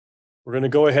We're going to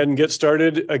go ahead and get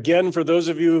started. Again, for those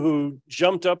of you who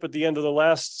jumped up at the end of the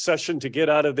last session to get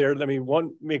out of there, let me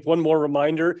make one more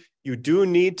reminder. You do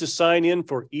need to sign in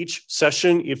for each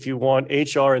session if you want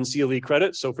HR and CLE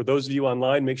credit. So for those of you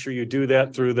online, make sure you do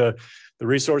that through the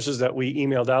resources that we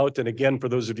emailed out. And again, for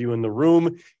those of you in the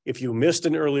room, if you missed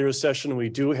an earlier session, we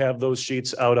do have those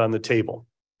sheets out on the table.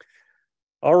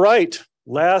 All right.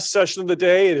 Last session of the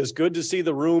day. It is good to see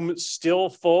the room still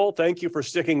full. Thank you for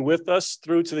sticking with us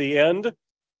through to the end.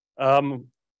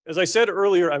 As I said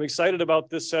earlier, I'm excited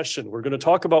about this session. We're going to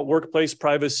talk about workplace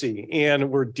privacy, and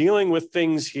we're dealing with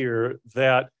things here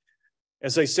that,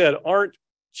 as I said, aren't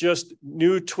just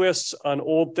new twists on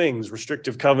old things,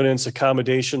 restrictive covenants,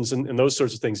 accommodations, and those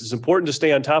sorts of things. It's important to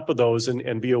stay on top of those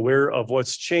and be aware of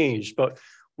what's changed. But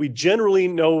we generally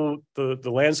know the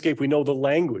landscape, we know the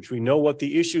language, we know what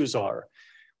the issues are.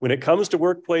 When it comes to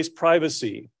workplace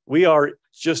privacy, we are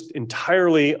just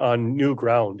entirely on new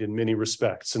ground in many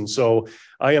respects. And so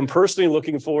I am personally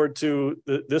looking forward to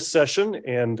this session,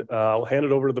 and I'll hand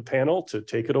it over to the panel to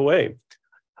take it away.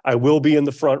 I will be in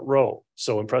the front row,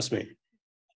 so impress me.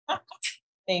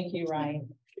 Thank you, Ryan.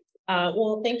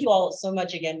 Well, thank you all so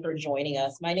much again for joining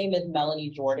us. My name is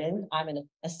Melonie Jordan. I'm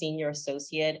a senior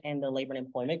associate in the Labor and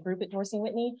Employment Group at Dorsey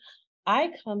Whitney.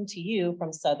 I come to you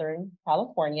from Southern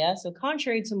California. So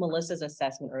contrary to Melissa's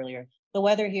assessment earlier, the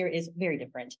weather here is very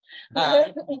different.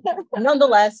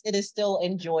 Nonetheless, it is still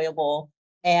enjoyable.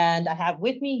 And I have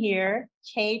with me here,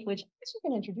 Cate, which I guess you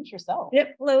can introduce yourself.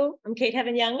 Yep. Hello, I'm Cate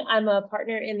Young. I'm a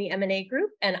partner in the M&A group,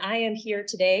 and I am here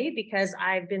today because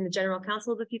I've been the general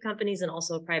counsel of a few companies and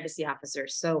also a privacy officer.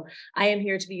 So I am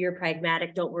here to be your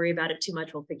pragmatic, don't worry about it too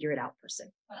much, we'll figure it out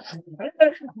person.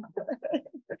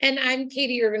 And I'm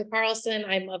Ervin Carlson.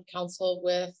 I'm of counsel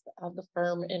with the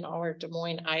firm in our Des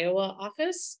Moines, Iowa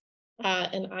office.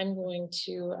 And I'm going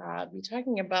to be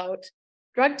talking about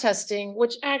drug testing,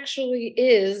 which actually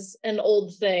is an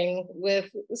old thing with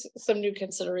some new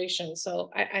considerations. So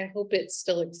I hope it's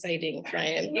still exciting,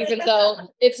 Ryan, even though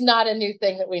it's not a new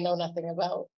thing that we know nothing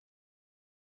about.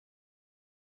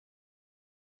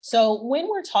 So when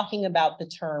we're talking about the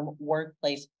term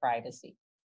workplace privacy,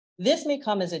 this may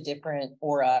come as a different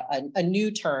or a new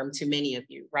term to many of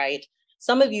you, right?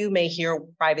 Some of you may hear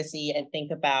privacy and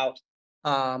think about,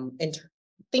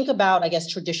 I guess,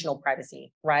 traditional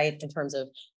privacy, right? In terms of,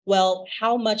 well,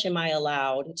 how much am I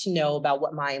allowed to know about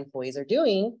what my employees are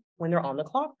doing when they're on the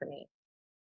clock for me?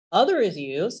 Others of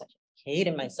you, such as Cate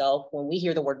and myself, when we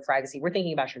hear the word privacy, we're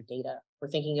thinking about your data. We're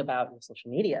thinking about your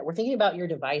social media. We're thinking about your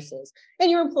devices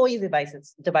and your employees'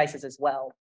 devices as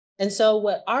well. And so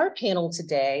what our panel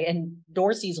today and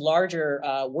Dorsey's larger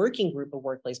working group of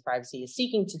workplace privacy is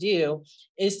seeking to do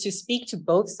is to speak to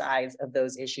both sides of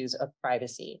those issues of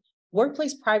privacy.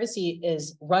 Workplace privacy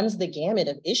runs the gamut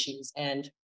of issues.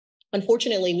 And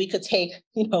unfortunately, we could take,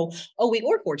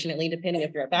 or fortunately, depending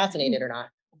if you're fascinated or not,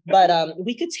 but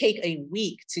we could take a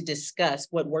week to discuss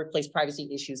what workplace privacy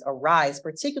issues arise,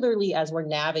 particularly as we're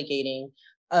navigating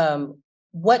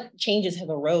what changes have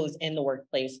arose in the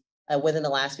workplace within the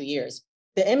last few years.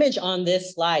 The image on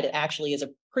this slide actually is a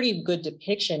pretty good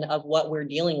depiction of what we're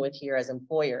dealing with here as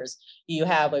employers. You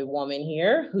have a woman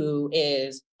here who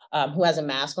has a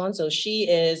mask on. So she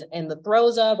is in the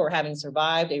throes of or having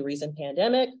survived a recent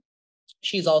pandemic.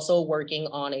 She's also working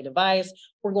on a device.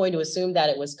 We're going to assume that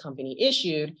it was company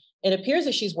issued. It appears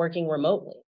that she's working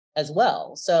remotely as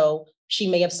well. So she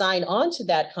may have signed on to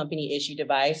that company issue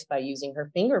device by using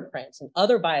her fingerprints and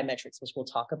other biometrics, which we'll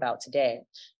talk about today.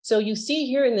 So you see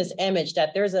here in this image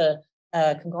that there's a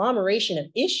conglomeration of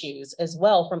issues as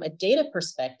well from a data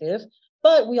perspective,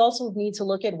 but we also need to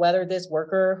look at whether this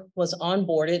worker was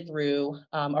onboarded through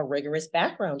a rigorous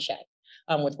background check,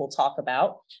 which we'll talk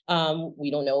about.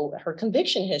 We don't know her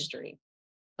conviction history.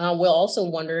 We'll also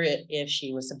wonder if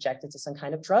she was subjected to some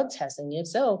kind of drug testing. If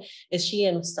so, is she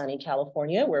in sunny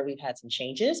California where we've had some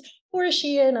changes, or is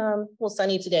she in,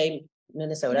 sunny today,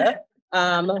 Minnesota,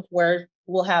 where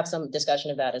we'll have some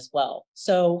discussion of that as well.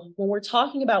 So when we're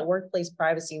talking about workplace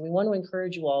privacy, we want to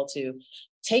encourage you all to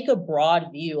take a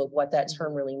broad view of what that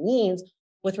term really means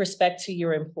with respect to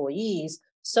your employees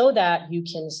so that you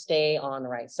can stay on the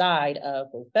right side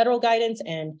of both federal guidance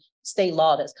and state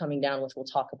law that's coming down, which we'll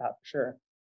talk about for sure.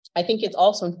 I think it's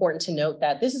also important to note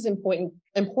that this is important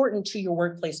to your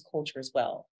workplace culture as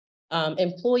well.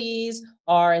 Employees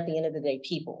are, at the end of the day,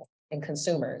 people and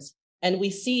consumers. And we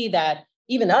see that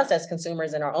even us as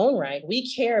consumers in our own right, we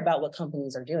care about what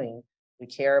companies are doing. We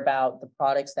care about the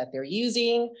products that they're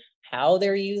using, how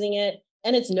they're using it,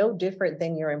 and it's no different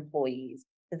than your employees.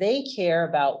 They care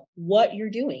about what you're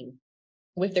doing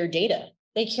with their data.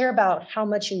 They care about how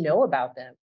much you know about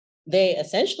them. they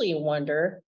essentially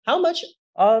wonder how much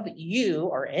of you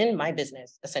are in my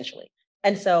business, essentially.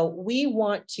 And so we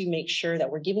want to make sure that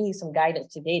we're giving you some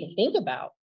guidance today to think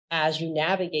about as you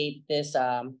navigate this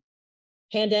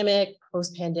pandemic,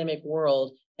 post-pandemic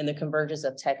world and the convergence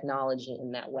of technology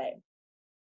in that way.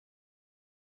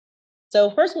 So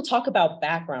first we'll talk about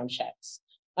background checks.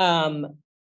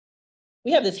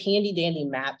 We have this handy dandy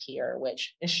map here,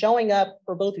 which is showing up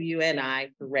for both of you and I,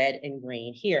 for red and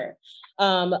green here.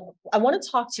 I want to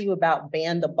talk to you about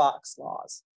ban the box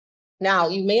laws. Now,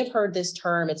 you may have heard this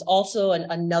term. It's also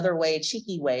another way, a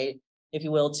cheeky way, if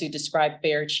you will, to describe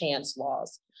fair chance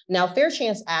laws. Now, fair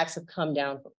chance acts have come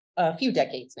down for a few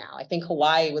decades now. I think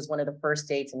Hawaii was one of the first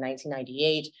states in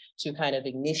 1998 to kind of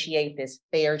initiate this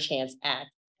Fair Chance Act.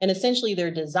 And essentially,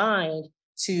 they're designed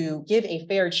to give a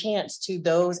fair chance to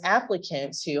those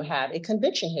applicants who have a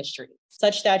conviction history,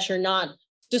 such that you're not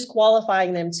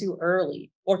disqualifying them too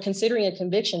early or considering a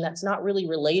conviction that's not really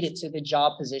related to the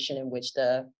job position in which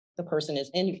the person is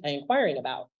inquiring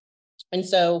about. And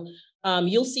so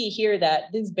you'll see here that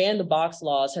these ban the box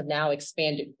laws have now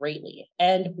expanded greatly.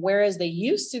 And whereas they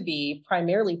used to be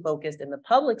primarily focused in the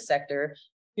public sector,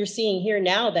 you're seeing here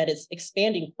now that it's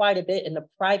expanding quite a bit in the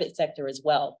private sector as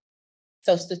well.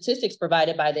 So statistics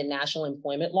provided by the National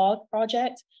Employment Law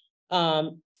Project,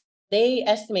 they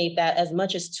estimate that as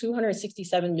much as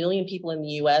 267 million people in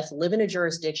the US live in a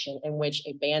jurisdiction in which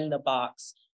a ban the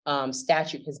box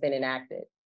statute has been enacted.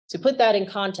 To put that in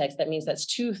context, that means that's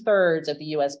 2/3 of the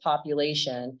US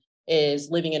population is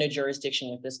living in a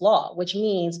jurisdiction with this law, which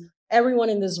means everyone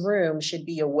in this room should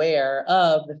be aware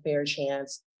of the fair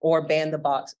chance or ban the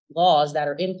box laws that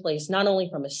are in place, not only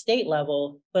from a state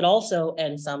level, but also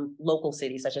in some local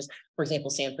cities, such as, for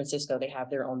example, San Francisco, they have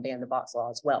their own ban the box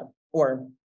law as well, or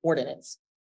ordinance.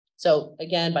 So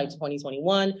again, by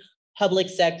 2021, public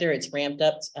sector, it's ramped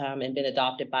up and been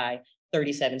adopted by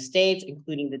 37 states,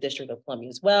 including the District of Columbia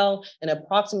as well, and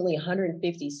approximately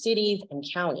 150 cities and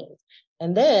counties.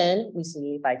 And then we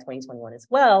see by 2021 as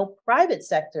well, private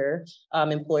sector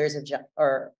employers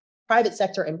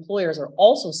are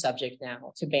also subject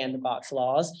now to ban the box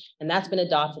laws, and that's been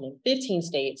adopted in 15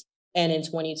 states and in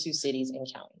 22 cities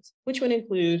and counties, which would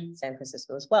include San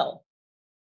Francisco as well.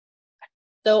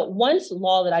 So one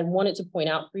law that I wanted to point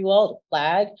out for you all, the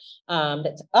flag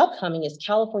that's upcoming, is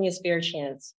California's Fair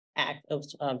Chance Act of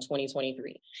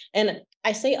 2023. And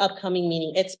I say upcoming,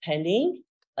 meaning it's pending,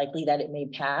 likely that it may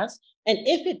pass. And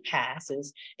if it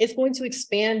passes, it's going to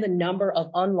expand the number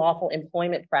of unlawful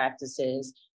employment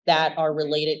practices that are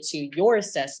related to your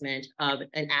assessment of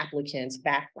an applicant's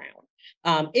background.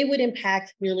 It would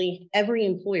impact nearly every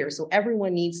employer. So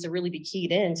everyone needs to really be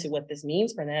keyed into what this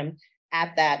means for them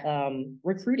at that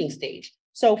recruiting stage.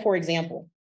 So for example,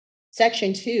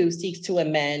 Section 2 seeks to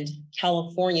amend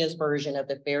California's version of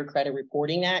the Fair Credit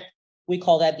Reporting Act. We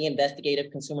call that the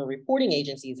Investigative Consumer Reporting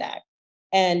Agencies Act.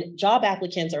 And job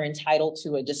applicants are entitled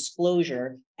to a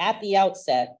disclosure at the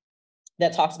outset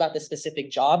that talks about the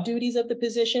specific job duties of the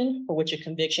position for which a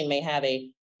conviction may have a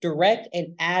direct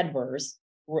and adverse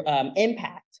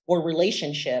impact or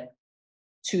relationship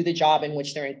to the job in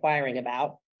which they're inquiring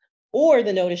about. Or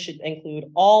the notice should include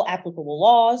all applicable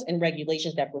laws and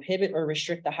regulations that prohibit or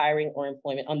restrict the hiring or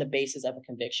employment on the basis of a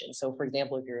conviction. So for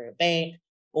example, if you're a bank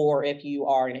or if you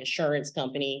are an insurance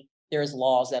company, there's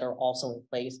laws that are also in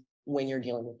place when you're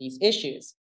dealing with these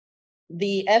issues.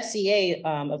 The FCA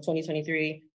of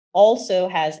 2023 also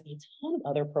has a ton of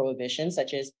other prohibitions,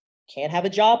 such as can't have a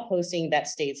job posting that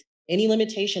states any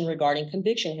limitation regarding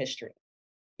conviction history.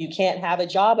 You can't have a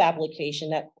job application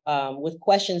that with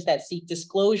questions that seek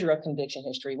disclosure of conviction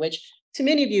history, which to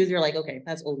many of you, you're like, okay,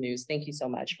 that's old news. Thank you so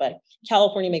much. But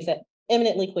California makes that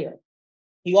eminently clear.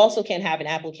 You also can't have an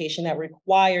application that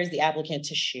requires the applicant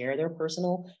to share their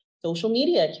personal social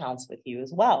media accounts with you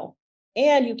as well.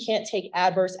 And you can't take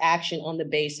adverse action on the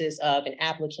basis of an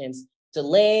applicant's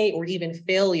delay or even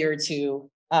failure to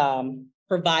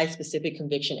provide specific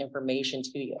conviction information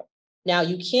to you. Now,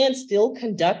 you can still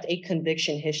conduct a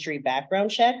conviction history background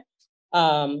check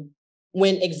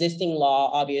when existing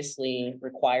law obviously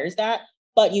requires that,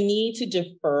 but you need to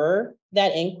defer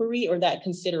that inquiry or that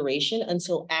consideration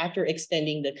until after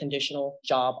extending the conditional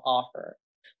job offer.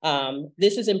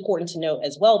 This is important to note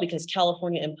as well because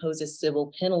California imposes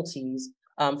civil penalties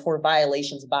for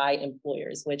violations by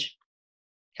employers, which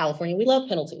California, we love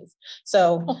penalties.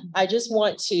 So I just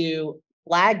want to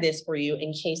flag this for you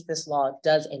in case this law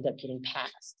does end up getting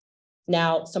passed.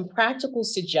 Now, some practical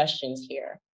suggestions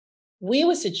here. We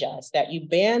would suggest that you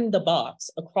ban the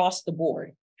box across the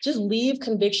board just leave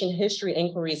conviction history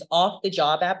inquiries off the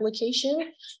job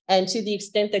application. And to the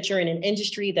extent that you're in an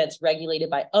industry that's regulated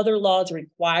by other laws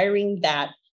requiring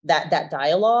that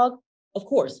dialogue, of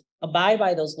course, abide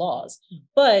by those laws.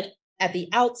 But at the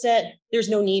outset, there's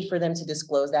no need for them to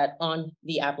disclose that on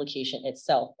the application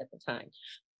itself at the time.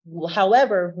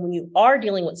 However, when you are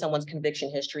dealing with someone's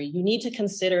conviction history, you need to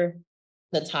consider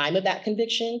the time of that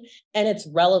conviction and its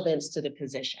relevance to the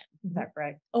position. Is that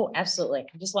correct? Oh, absolutely.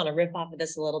 I just want to rip off of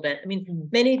this a little bit. I mean,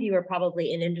 many of you are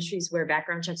probably in industries where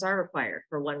background checks are required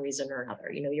for one reason or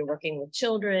another. You know, you're working with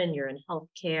children, you're in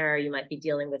healthcare, you might be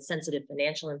dealing with sensitive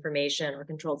financial information or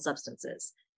controlled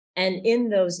substances. And in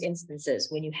those instances,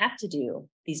 when you have to do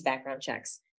these background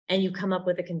checks and you come up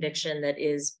with a conviction that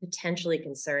is potentially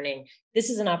concerning, this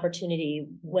is an opportunity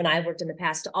when I've worked in the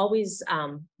past to always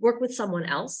work with someone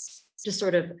else to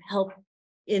sort of help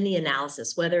in the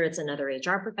analysis, whether it's another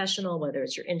HR professional, whether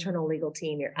it's your internal legal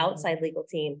team, your outside legal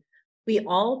team. We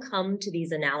all come to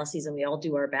these analyses and we all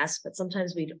do our best, but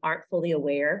sometimes we aren't fully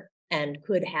aware and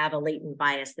could have a latent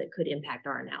bias that could impact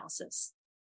our analysis.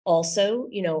 Also,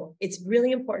 you know, it's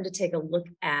really important to take a look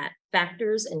at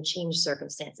factors and change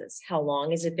circumstances. How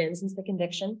long has it been since the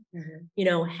conviction? You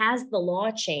know, has the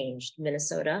law changed,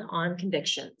 Minnesota, on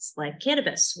convictions like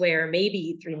cannabis, where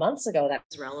maybe 3 months ago that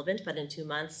was relevant, but in 2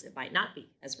 months it might not be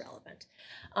as relevant.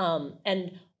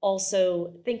 And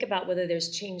also think about whether there's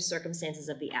changed circumstances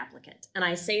of the applicant. And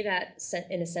I say that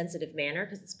in a sensitive manner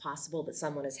because it's possible that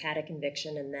someone has had a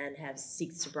conviction and then has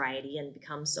seeked sobriety and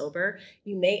become sober.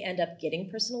 You may end up getting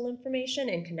personal information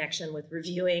in connection with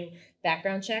reviewing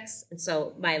background checks. And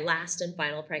so my last and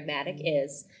final pragmatic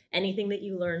is anything that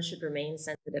you learn should remain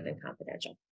sensitive and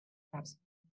confidential.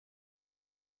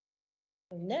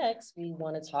 Next, we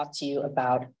want to talk to you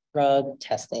about drug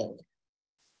testing.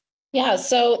 Yeah,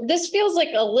 so this feels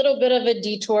like a little bit of a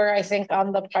detour, I think,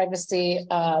 on the privacy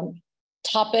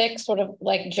topic, sort of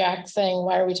like Jack saying,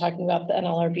 why are we talking about the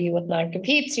NLRB with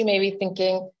non-competes? You may be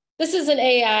thinking, this isn't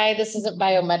AI, this isn't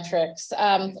biometrics,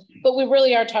 but we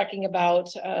really are talking about,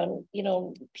 you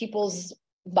know, people's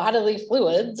bodily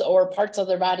fluids or parts of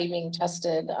their body being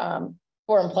tested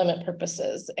for employment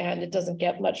purposes, and it doesn't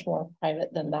get much more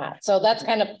private than that. So that's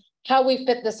kind of how we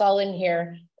fit this all in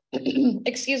here.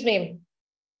 Excuse me.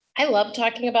 I love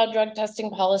talking about drug testing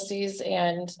policies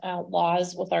and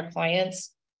laws with our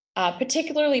clients,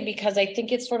 particularly because I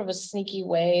think it's sort of a sneaky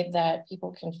way that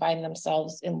people can find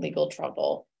themselves in legal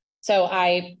trouble. So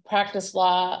I practice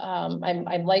law.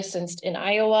 I'm licensed in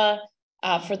Iowa.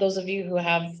 For those of you who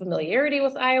have familiarity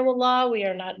with Iowa law, we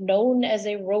are not known as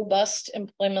a robust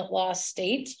employment law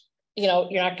state. You know,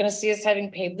 you're not going to see us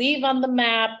having paid leave on the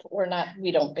map.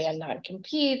 We don't ban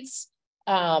non-competes.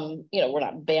 You know, we're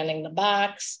not banning the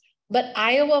box, but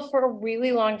Iowa for a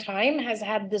really long time has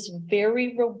had this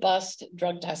very robust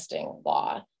drug testing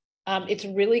law. It's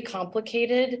really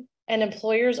complicated, and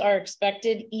employers are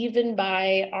expected, even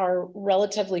by our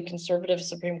relatively conservative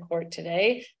Supreme Court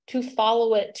today, to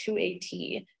follow it to a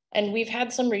T. And we've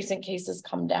had some recent cases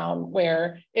come down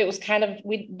where it was kind of,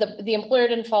 the employer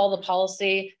didn't follow the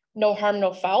policy, no harm,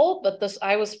 no foul, but this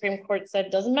Iowa Supreme Court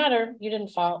said, doesn't matter, you didn't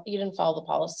follow the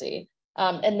policy.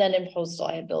 And then imposed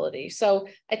liability. So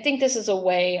I think this is a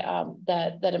way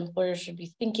that employers should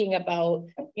be thinking about,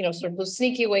 you know, sort of those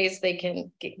sneaky ways they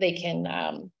can get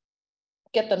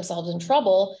themselves in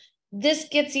trouble. This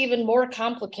gets even more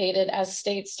complicated as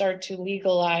states start to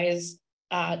legalize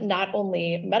not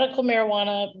only medical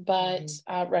marijuana, but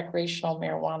recreational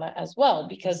marijuana as well,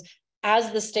 because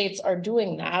as the states are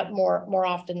doing that, more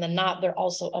often than not, they're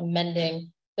also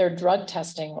amending their drug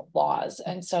testing laws.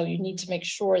 And so you need to make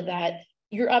sure that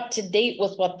you're up to date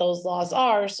with what those laws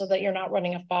are so that you're not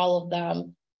running afoul of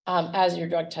them as your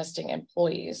drug testing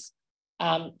employees.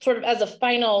 Sort of as a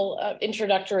final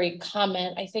introductory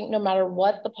comment, I think no matter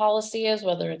what the policy is,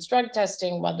 whether it's drug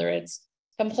testing, whether it's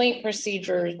complaint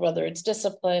procedures, whether it's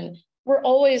discipline, we're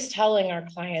always telling our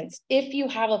clients, if you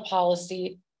have a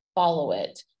policy, follow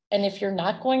it. And if you're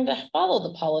not going to follow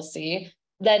the policy,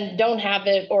 then don't have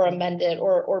it or amend it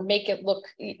or make it look,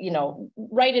 you know,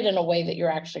 write it in a way that you're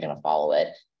actually going to follow it.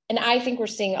 And I think we're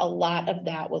seeing a lot of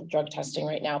that with drug testing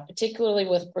right now, particularly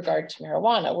with regard to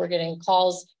marijuana. We're getting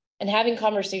calls and having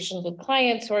conversations with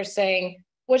clients who are saying,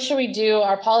 what should we do?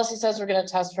 Our policy says we're going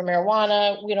to test for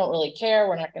marijuana. We don't really care.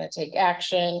 We're not going to take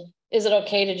action. Is it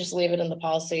okay to just leave it in the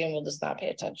policy and we'll just not pay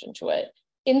attention to it?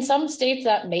 In some states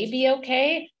that may be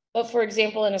okay. But for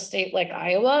example, in a state like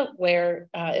Iowa, where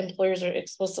employers are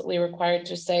explicitly required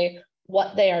to say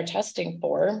what they are testing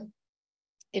for,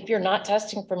 if you're not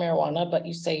testing for marijuana, but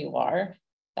you say you are,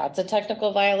 that's a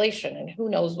technical violation. And who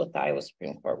knows what the Iowa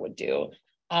Supreme Court would do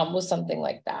with something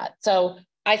like that. So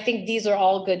I think these are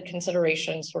all good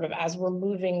considerations sort of as we're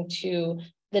moving to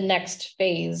the next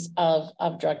phase of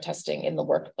drug testing in the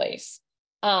workplace.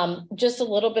 Just a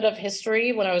little bit of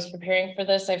history. When I was preparing for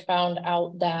this, I found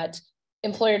out that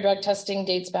employer drug testing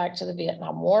dates back to the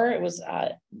Vietnam War. It was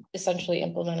essentially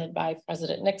implemented by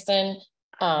President Nixon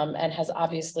and has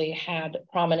obviously had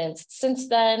prominence since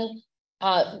then.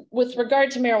 With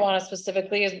regard to marijuana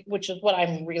specifically, which is what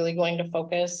I'm really going to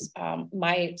focus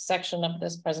my section of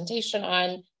this presentation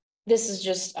on, this is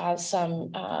just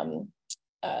some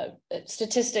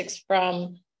statistics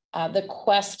from the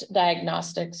Quest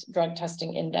Diagnostics Drug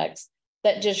Testing Index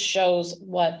that just shows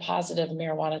what positive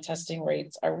marijuana testing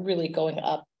rates are really going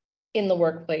up in the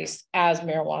workplace as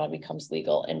marijuana becomes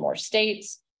legal in more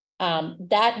states.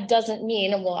 That doesn't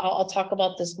mean, and I'll talk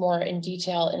about this more in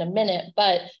detail in a minute,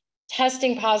 but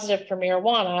testing positive for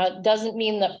marijuana doesn't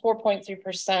mean that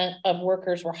 4.3% of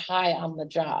workers were high on the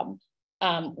job.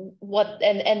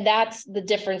 And that's the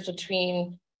difference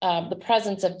between the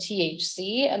presence of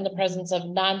THC and the presence of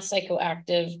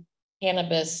non-psychoactive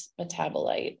cannabis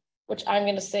metabolite, which I'm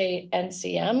going to say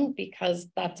NCM because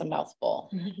that's a mouthful.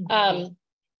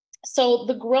 So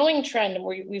the growing trend, and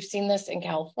we've seen this in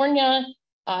California,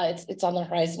 it's on the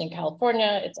horizon in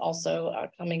California, it's also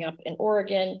coming up in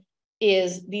Oregon,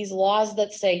 is these laws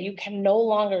that say you can no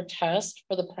longer test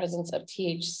for the presence of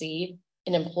THC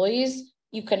in employees.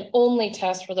 You can only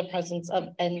test for the presence of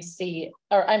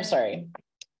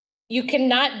you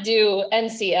cannot do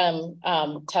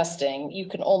NCM testing. You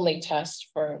can only test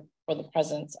for the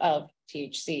presence of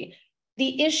THC.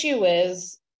 The issue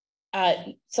is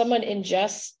someone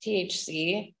ingests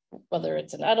THC, whether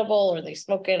it's an edible or they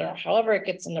smoke it or however it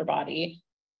gets in their body.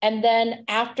 And then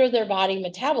after their body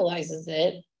metabolizes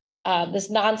it, this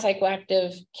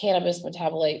non-psychoactive cannabis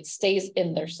metabolite stays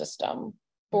in their system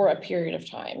for a period of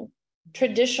time.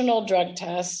 Traditional drug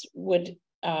tests would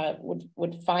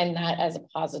find that as a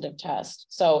positive test.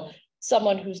 So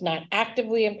someone who's not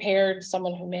actively impaired,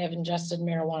 someone who may have ingested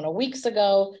marijuana weeks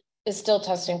ago is still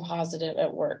testing positive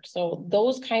at work. So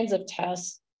those kinds of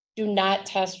tests do not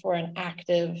test for an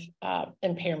active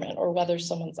impairment or whether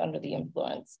someone's under the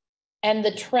influence. And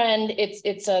the trend,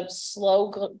 it's a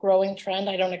slow growing trend.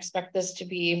 I don't expect this to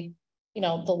be, the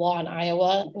law in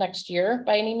Iowa next year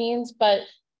by any means, but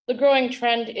the growing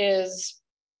trend is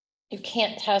you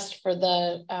can't test for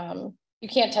NCM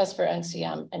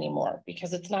anymore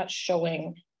because it's not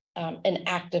showing an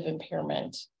active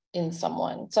impairment in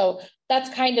someone. So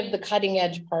that's kind of the cutting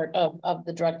edge part of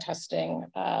the drug testing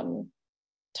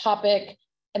topic.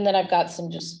 And then I've got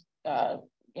some just,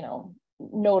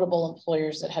 notable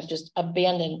employers that have just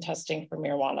abandoned testing for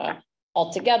marijuana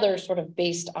altogether, sort of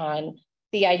based on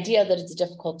the idea that it's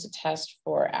difficult to test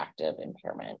for active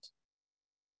impairment.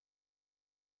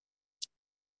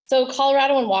 So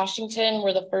Colorado and Washington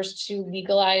were the first to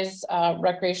legalize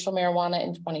recreational marijuana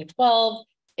in 2012.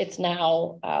 It's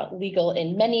now legal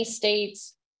in many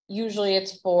states. Usually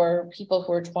it's for people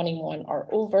who are 21 or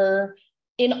over.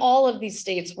 In all of these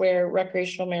states where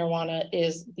recreational marijuana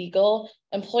is legal,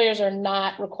 employers are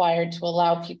not required to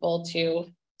allow people to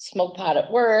smoke pot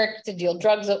at work, to deal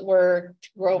drugs at work, to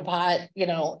grow pot,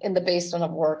 in the basement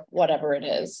of work, whatever it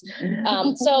is.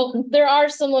 So there are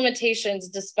some limitations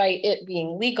despite it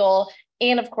being legal.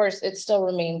 And of course, it still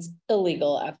remains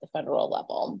illegal at the federal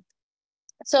level.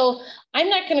 So I'm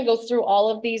not going to go through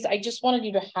all of these. I just wanted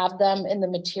you to have them in the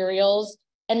materials.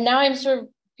 And now I'm sort of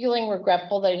feeling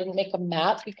regretful that I didn't make a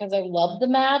map because I love the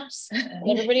maps.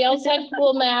 Everybody else had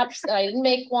cool maps and I didn't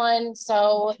make one.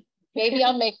 So maybe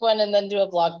I'll make one and then do a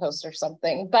blog post or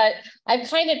something. But I've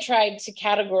kind of tried to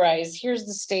categorize, here's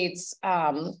the states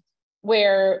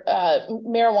where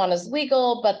marijuana is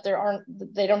legal, but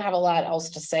they don't have a lot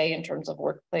else to say in terms of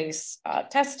workplace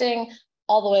testing,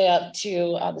 all the way up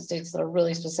to the states that are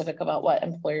really specific about what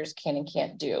employers can and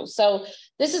can't do. So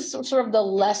this is sort of the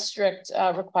less strict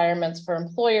requirements for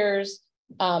employers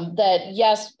that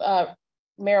yes,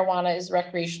 marijuana is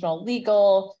recreational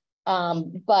legal,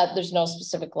 but there's no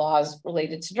specific laws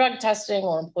related to drug testing,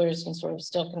 or employers can sort of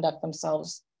still conduct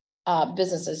themselves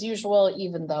business as usual,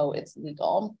 even though it's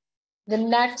legal. The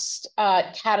next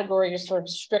category is sort of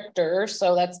stricter.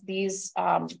 So that's these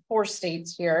 4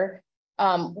 states here,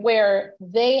 where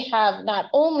they have not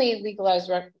only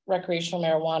legalized recreational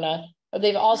marijuana, but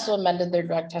they've also amended their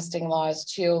drug testing laws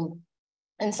to,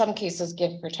 in some cases,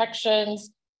 give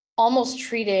protections, almost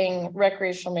treating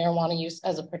recreational marijuana use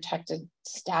as a protected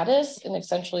status and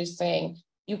essentially saying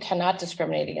you cannot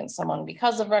discriminate against someone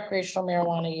because of recreational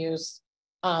marijuana use,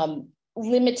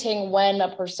 limiting when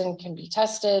a person can be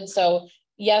tested. So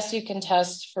yes, you can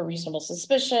test for reasonable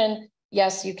suspicion.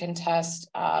 Yes, you can test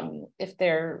if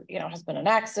there, has been an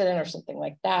accident or something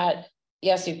like that.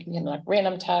 Yes, you can conduct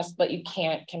random tests, but you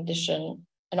can't condition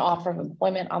an offer of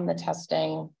employment on the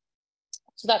testing.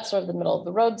 So that's sort of the middle of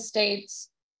the road states.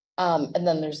 And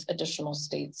then there's additional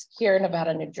states here: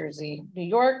 Nevada, New Jersey, New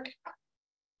York,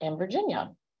 and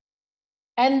Virginia.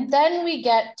 And then we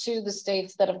get to the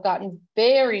states that have gotten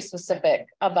very specific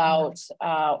about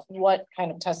what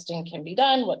kind of testing can be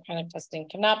done, what kind of testing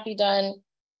cannot be done.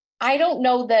 I don't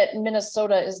know that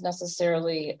Minnesota is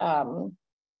necessarily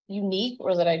unique,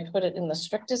 or that I'd put it in the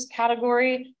strictest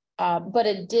category, but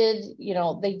it did,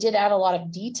 they did add a lot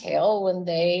of detail when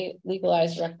they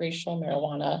legalized recreational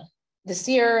marijuana this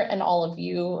year. And all of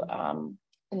you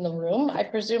in the room, I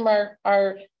presume,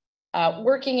 are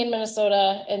working in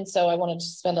Minnesota. And so I wanted to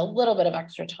spend a little bit of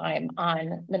extra time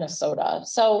on Minnesota.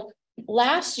 So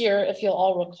last year, if you'll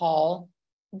all recall,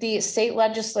 the state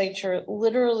legislature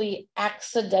literally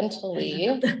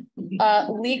accidentally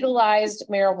legalized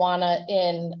marijuana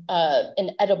in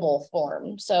an edible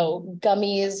form. So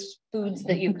gummies, foods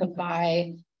that you could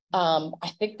buy.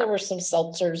 I think there were some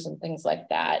seltzers and things like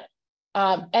that.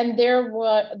 And there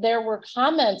were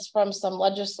comments from some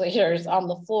legislators on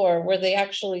the floor where they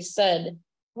actually said,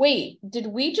 "Wait, did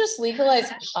we just legalize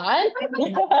pot?"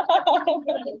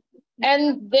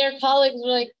 And their colleagues were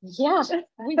like, "Yeah,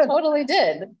 we totally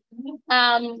did."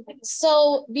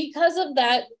 So because of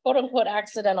that quote unquote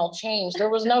accidental change,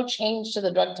 there was no change to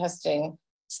the drug testing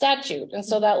statute. And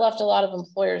so that left a lot of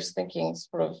employers thinking,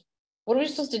 sort of, what are we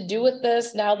supposed to do with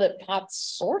this now that pot's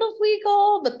sort of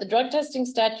legal, but the drug testing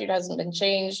statute hasn't been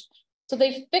changed? So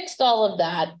they fixed all of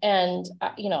that. And,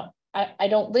 I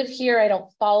don't live here, I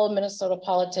don't follow Minnesota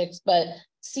politics, but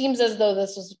seems as though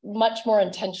this was much more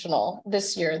intentional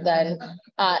this year than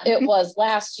it was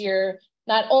last year,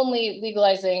 not only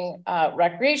legalizing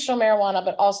recreational marijuana,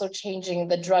 but also changing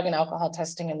the drug and alcohol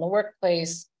testing in the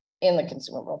workplace and the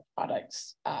Consumable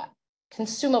Products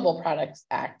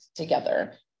Act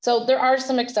together. So there are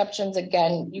some exceptions.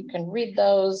 Again, you can read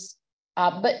those,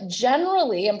 but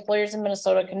generally employers in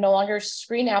Minnesota can no longer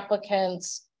screen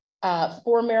applicants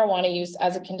for marijuana use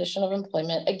as a condition of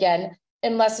employment, again,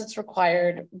 unless it's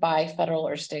required by federal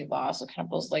or state law. So kind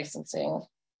of those licensing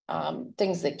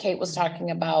things that Cate was talking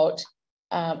about.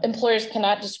 Employers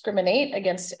cannot discriminate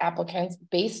against applicants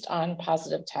based on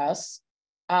positive tests.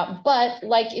 But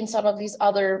like in some of these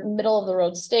other middle of the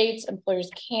road states, employers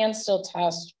can still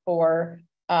test for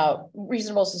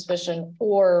reasonable suspicion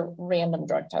or random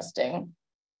drug testing.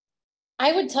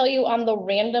 I would tell you on the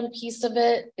random piece of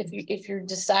it, if you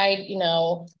decide,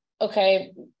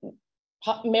 okay,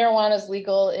 marijuana is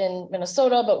legal in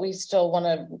Minnesota, but we still want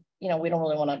to, we don't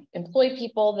really want to employ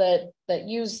people that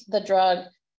use the drug,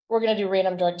 we're going to do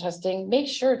random drug testing. Make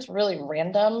sure it's really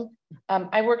random.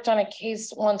 I worked on a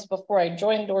case once before I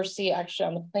joined Dorsey, actually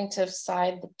on the plaintiff's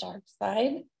side, the dark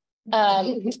side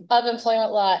of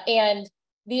employment law. And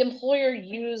the employer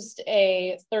used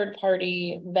a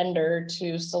third-party vendor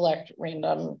to select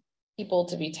random people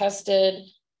to be tested.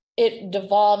 It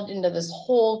devolved into this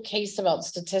whole case about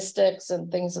statistics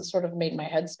and things that sort of made my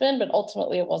head spin, but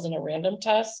ultimately it wasn't a random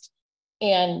test.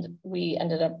 And we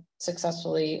ended up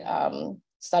successfully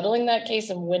settling that case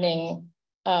and winning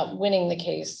the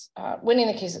case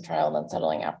at trial and then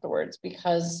settling afterwards,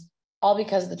 because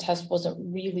the test wasn't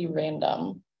really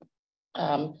random.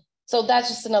 So that's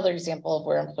just another example of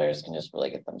where employers can just really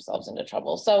get themselves into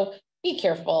trouble. So be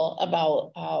careful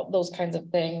about those kinds of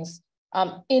things.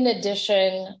 In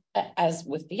addition, as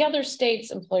with the other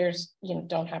states, employers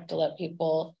don't have to let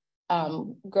people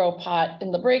grow pot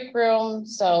in the break room.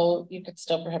 So you could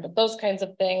still prohibit those kinds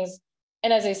of things.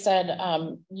 And as I said,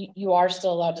 you are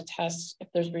still allowed to test if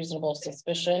there's reasonable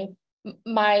suspicion.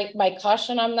 My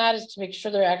caution on that is to make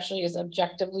sure there actually is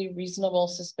objectively reasonable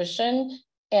suspicion.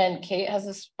 And Cate has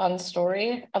this fun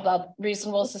story about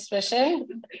reasonable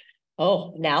suspicion.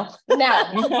 Oh, now. Yeah,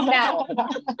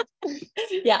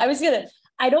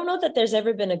 I don't know that there's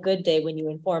ever been a good day when you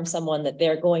inform someone that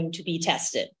they're going to be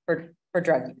tested for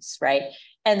drug use, right?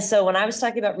 And so when I was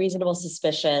talking about reasonable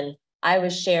suspicion, I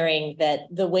was sharing that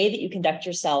the way that you conduct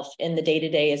yourself in the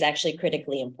day-to-day is actually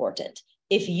critically important.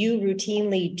 If you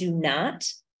routinely do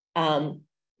not,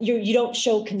 you don't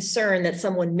show concern that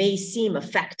someone may seem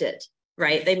affected,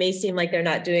 right? They may seem like they're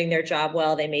not doing their job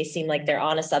well. They may seem like they're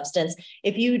on a substance.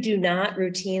 If you do not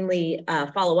routinely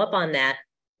follow up on that,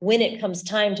 when it comes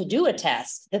time to do a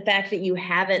test, the fact that you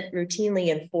haven't routinely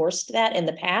enforced that in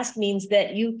the past means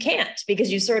that you can't,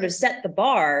 because you sort of set the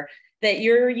bar that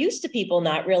you're used to people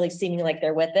not really seeming like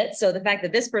they're with it. So the fact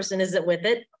that this person isn't with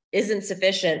it isn't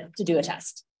sufficient to do a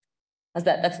test.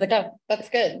 That's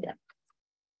good. Yeah.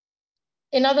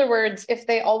 In other words, if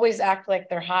they always act like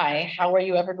they're high, how are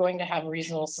you ever going to have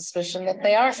reasonable suspicion that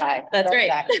they are high? That's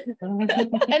right.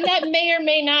 And that may or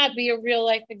may not be a real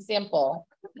life example.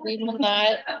 We will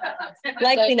not.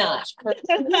 Likely not.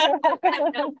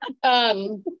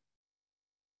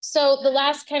 So the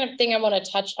last kind of thing I want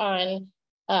to touch on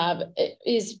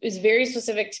is very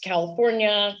specific to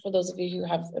California. For those of you who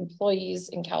have employees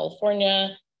in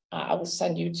California, I will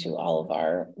send you to all of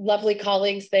our lovely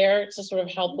colleagues there to sort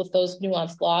of help with those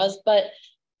nuanced laws. But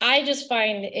I just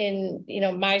find in,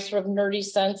 my sort of nerdy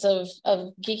sense of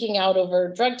geeking out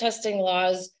over drug testing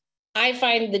laws, I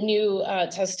find the new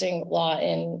testing law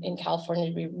in California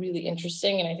to be really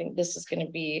interesting. And I think this is going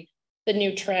to be the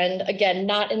new trend. Again,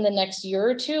 not in the next year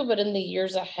or two, but in the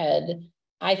years ahead.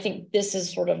 I think this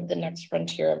is sort of the next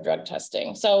frontier of drug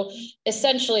testing. So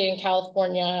essentially in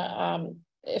California,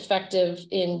 effective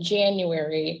in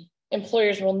January,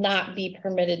 employers will not be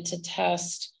permitted to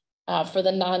test for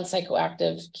the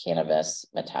non-psychoactive cannabis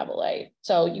metabolite.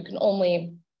 So you can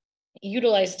only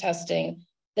utilize testing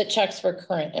that checks for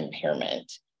current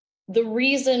impairment. The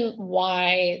reason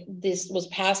why this was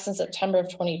passed in September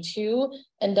of 22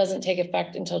 and doesn't take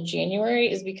effect until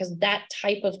January is because that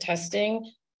type of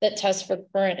testing that tests for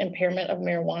current impairment of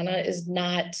marijuana is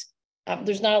not,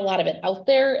 there's not a lot of it out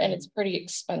there and it's pretty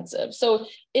expensive. So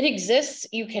it exists,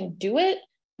 you can do it,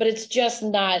 but it's just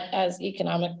not as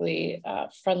economically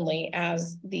friendly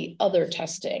as the other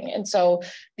testing. And so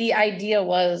the idea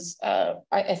was,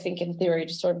 I think in theory,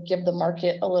 to sort of give the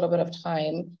market a little bit of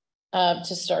time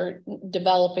to start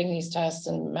developing these tests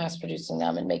and mass producing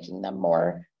them and making them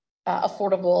more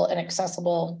affordable and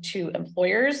accessible to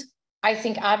employers. I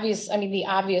think the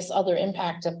obvious other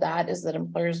impact of that is that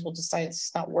employers will decide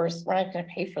it's not worth, we're not going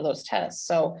to pay for those tests.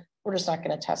 So we're just not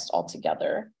going to test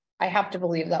altogether. I have to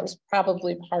believe that was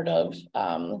probably part of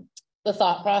the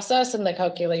thought process and the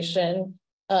calculation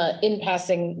in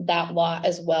passing that law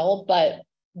as well. But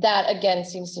that again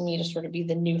seems to me to sort of be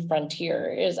the new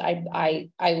frontier. Is I'm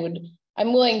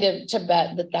willing to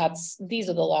bet that these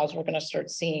are the laws we're going to start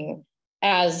seeing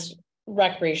as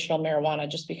recreational marijuana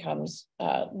just becomes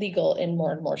legal in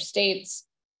more and more states.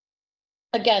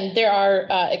 Again, there are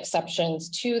exceptions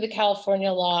to the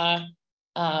California law.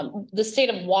 The state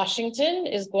of Washington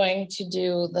is going to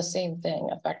do the same thing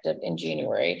effective in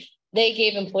January. They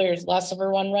gave employers less of a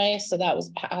runway, so that was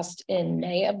passed in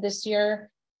May of this year.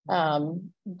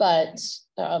 But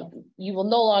you will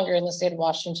no longer in the state of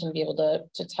Washington be able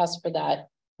to test for that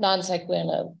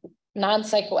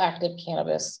non-psychoactive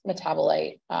cannabis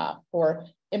metabolite for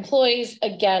employees,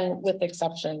 again, with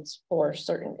exceptions for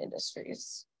certain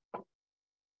industries.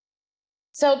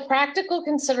 So practical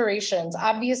considerations,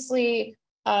 obviously,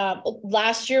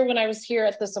 last year when I was here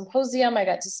at the symposium, I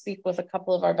got to speak with a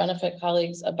couple of our benefit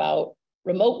colleagues about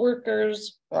remote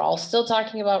workers. We're all still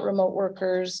talking about remote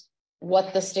workers,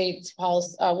 what the state's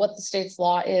policy, what the state's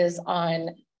law is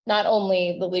on not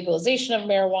only the legalization of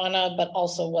marijuana, but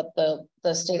also what the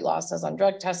state law says on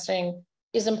drug testing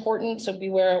is important. So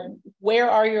beware, where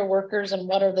are your workers and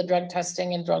what are the drug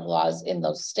testing and drug laws in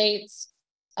those states?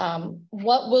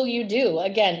 What will you do?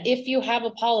 Again, if you have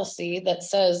a policy that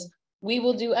says we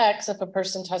will do X if a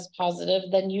person tests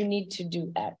positive, then you need to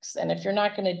do X. And if you're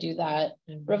not going to do that,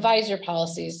 revise your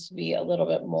policies to be a little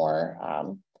bit more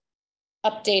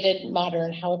updated,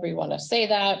 modern, however you want to say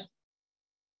that.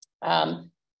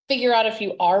 Figure out if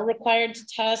you are required to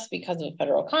test because of a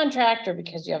federal contract or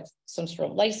because you have some sort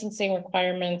of licensing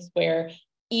requirements where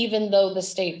even though the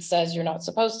state says you're not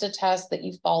supposed to test, that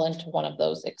you fall into one of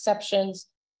those exceptions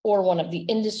or one of the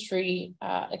industry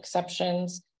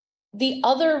exceptions. The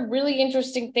other really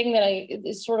interesting thing that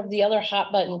is sort of the other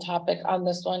hot button topic on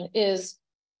this one is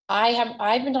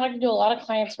I've been talking to a lot of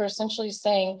clients who are essentially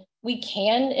saying we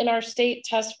can in our state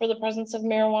test for the presence of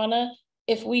marijuana.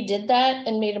 If we did that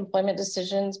and made employment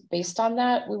decisions based on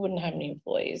that, we wouldn't have any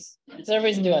employees because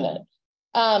everybody's doing it.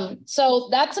 So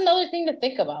that's another thing to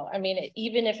think about. I mean,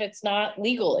 even if it's not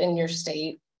legal in your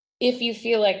state, if you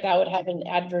feel like that would have an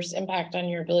adverse impact on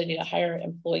your ability to hire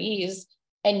employees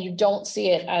and you don't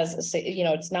see it as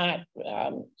it's not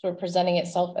sort of presenting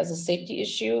itself as a safety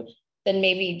issue, then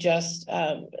maybe just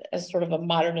as sort of a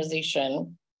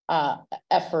modernization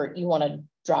effort, you want to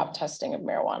drop testing of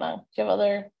marijuana. Do you have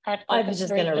other practical I was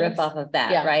just going to rip off of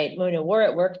that, right? We're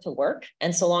at work to work.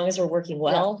 And so long as we're working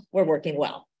well, we're working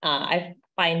well. I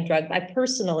I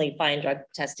personally find drug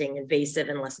testing invasive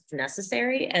unless it's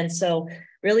necessary. And so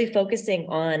really focusing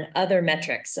on other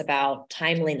metrics about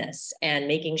timeliness and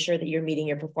making sure that you're meeting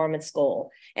your performance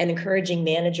goal and encouraging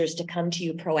managers to come to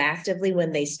you proactively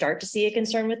when they start to see a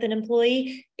concern with an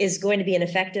employee is going to be an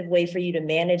effective way for you to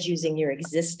manage using your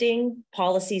existing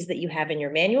policies that you have in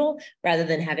your manual rather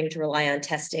than having to rely on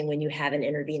testing when you have an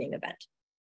intervening event.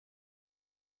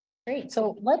 Great.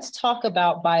 So let's talk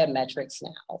about biometrics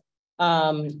now.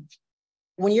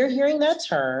 When you're hearing that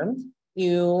term,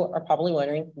 you are probably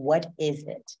wondering, what is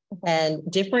it? And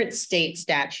different state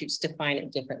statutes define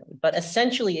it differently, but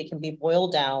essentially it can be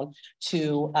boiled down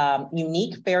to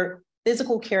unique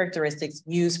physical characteristics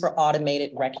used for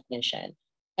automated recognition.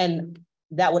 And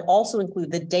that would also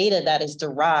include the data that is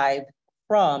derived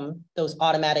from those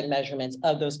automatic measurements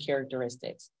of those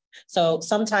characteristics. So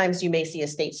sometimes you may see a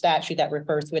state statute that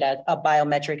refers to it as a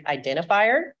biometric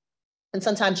identifier. And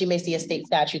sometimes you may see a state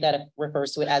statute that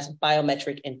refers to it as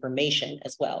biometric information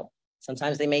as well.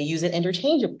 Sometimes they may use it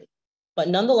interchangeably, but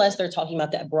nonetheless, they're talking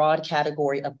about that broad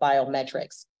category of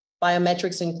biometrics.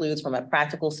 Biometrics includes, from a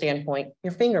practical standpoint,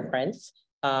 your fingerprints,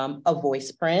 a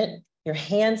voice print, your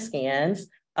hand scans,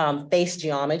 face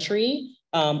geometry,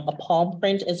 a palm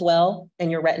print as well,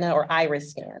 and your retina or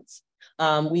iris scans.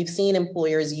 We've seen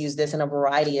employers use this in a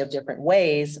variety of different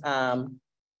ways.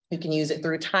 You can use it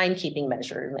through timekeeping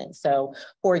measurements. So,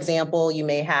 for example, you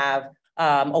may have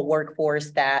a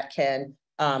workforce that can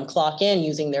clock in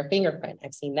using their fingerprint.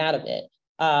 I've seen that a bit.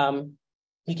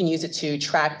 You can use it to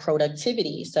track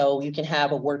productivity. So you can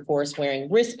have a workforce wearing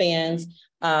wristbands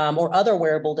or other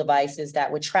wearable devices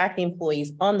that would track the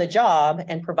employees on the job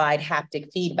and provide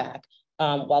haptic feedback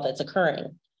while that's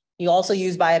occurring. You also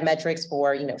use biometrics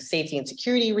for, safety and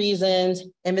security reasons,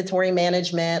 inventory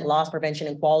management, loss prevention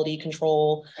and quality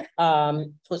control.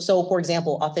 So for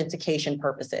example, authentication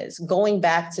purposes. Going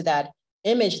back to that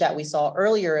image that we saw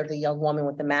earlier of the young woman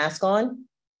with the mask on,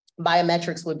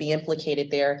 biometrics would be implicated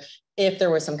there if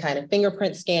there was some kind of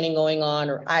fingerprint scanning going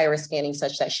on or iris scanning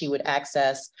such that she would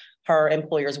access her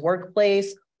employer's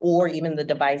workplace or even the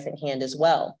device at hand as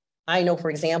well. I know, for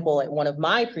example, at one of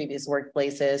my previous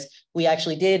workplaces, we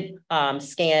actually did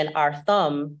scan our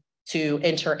thumb to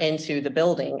enter into the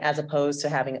building as opposed to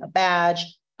having a badge.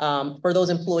 For those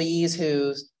employees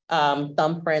whose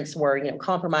thumbprints were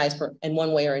compromised in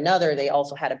one way or another, they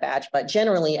also had a badge, but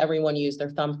generally everyone used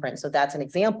their thumbprint. So that's an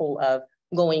example of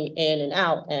going in and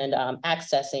out and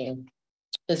accessing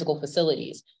physical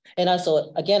facilities. And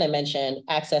also, again, I mentioned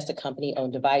access to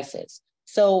company-owned devices.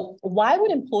 So why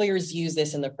would employers use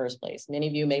this in the first place? Many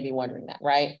of you may be wondering that,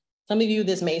 right? Some of you,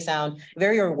 this may sound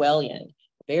very Orwellian,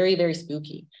 very, very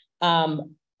spooky. A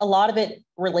lot of it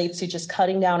relates to just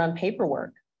cutting down on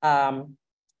paperwork. A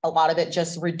lot of it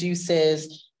just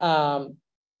reduces,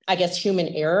 human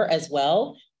error as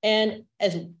well. And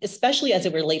especially as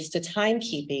it relates to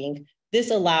timekeeping,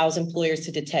 this allows employers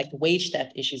to detect wage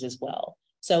theft issues as well.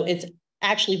 So it's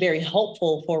actually very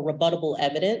helpful for rebuttable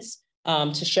evidence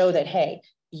to show that, hey,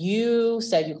 you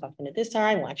said you clocked in at this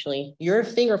time. Well, actually, your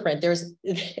fingerprint,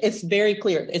 it's very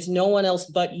clear. It's no one else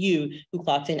but you who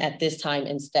clocked in at this time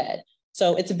instead.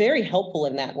 So it's very helpful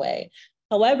in that way.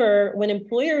 However, when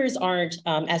employers aren't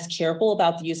as careful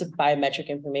about the use of biometric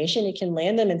information, it can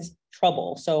land them in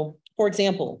trouble. So, for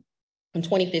example, in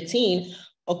 2015,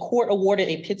 a court awarded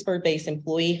a Pittsburgh-based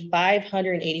employee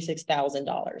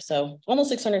 $586,000, so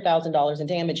almost $600,000 in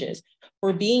damages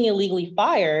for being illegally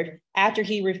fired after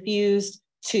he refused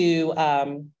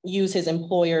to use his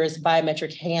employer's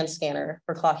biometric hand scanner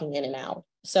for clocking in and out.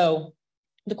 So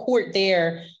the court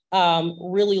there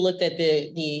really looked at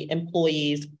the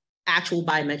employee's actual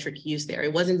biometric use there.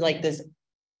 It wasn't like this,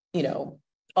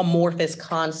 amorphous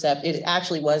concept. It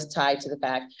actually was tied to the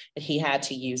fact that he had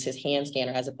to use his hand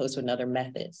scanner as opposed to another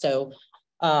method. So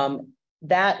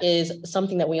that is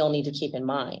something that we all need to keep in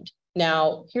mind.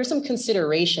 Now, here's some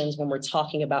considerations when we're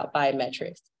talking about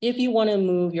biometrics. If you want to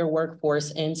move your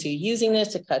workforce into using this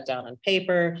to cut down on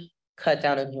paper, cut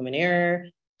down on human error,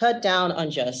 cut down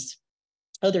on just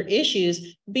other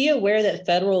issues, be aware that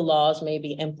federal laws may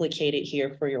be implicated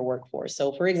here for your workforce.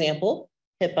 So for example,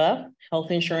 HIPAA, Health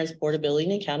Insurance Portability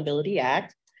and Accountability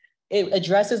Act, it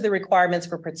addresses the requirements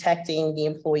for protecting the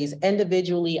employee's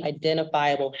individually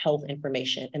identifiable health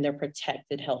information and their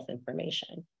protected health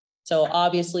information. So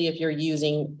obviously, if you're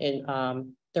using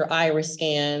their iris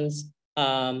scans,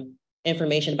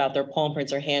 information about their palm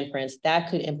prints or hand prints, that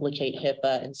could implicate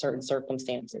HIPAA in certain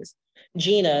circumstances.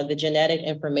 GINA, the Genetic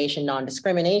Information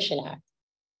Non-Discrimination Act.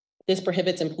 This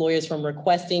prohibits employers from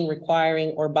requesting, requiring,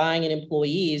 or buying an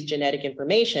employee's genetic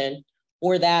information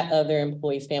or that of their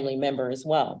employee's family member as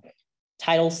well.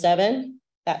 Title VII,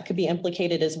 that could be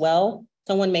implicated as well.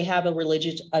 Someone may have a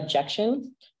religious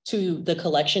objection to the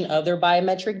collection of their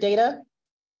biometric data.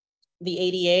 The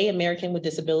ADA, American with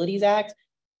Disabilities Act,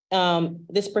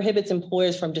 this prohibits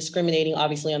employers from discriminating,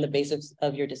 obviously, on the basis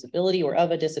of your disability or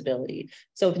of a disability.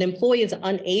 So if an employee is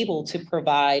unable to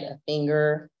provide a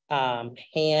finger,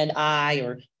 hand,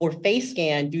 eye, or face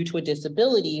scan due to a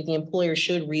disability, the employer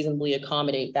should reasonably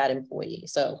accommodate that employee.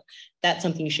 So that's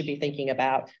something you should be thinking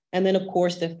about. And then, of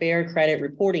course, the Fair Credit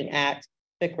Reporting Act,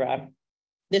 FCRA.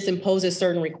 This imposes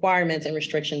certain requirements and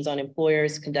restrictions on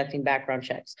employers conducting background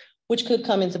checks, which could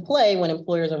come into play when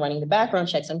employers are running the background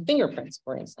checks on fingerprints,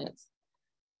 for instance.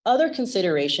 Other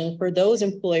consideration for those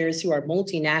employers who are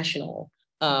multinational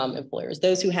employers,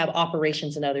 those who have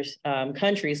operations in other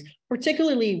countries,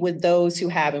 particularly with those who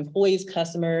have employees,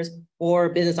 customers, or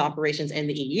business operations in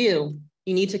the EU,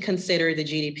 you need to consider the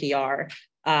GDPR.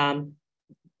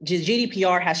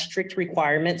 GDPR has strict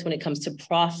requirements when it comes to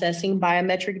processing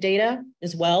biometric data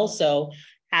as well. So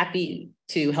happy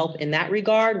to help in that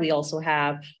regard. We also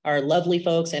have our lovely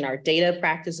folks in our data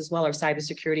practice as well, our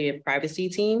cybersecurity and privacy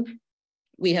team.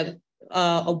 We have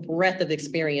a breadth of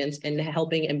experience in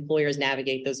helping employers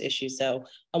navigate those issues. So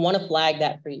I want to flag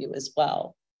that for you as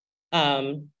well.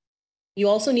 You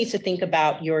also need to think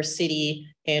about your city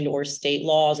and or state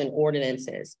laws and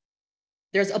ordinances.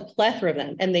 There's a plethora of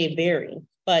them and they vary,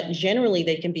 but generally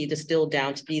they can be distilled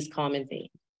down to these common themes.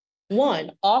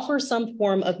 One, offer some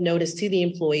form of notice to the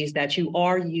employees that you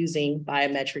are using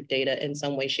biometric data in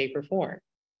some way, shape, or form.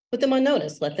 Put them on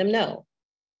notice, let them know.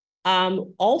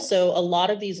 Also, a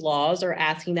lot of these laws are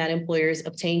asking that employers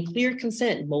obtain clear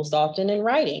consent, most often in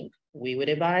writing. We would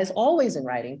advise always in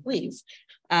writing, please.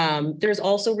 There's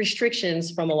also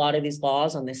restrictions from a lot of these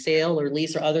laws on the sale or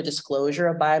lease or other disclosure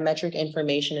of biometric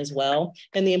information as well.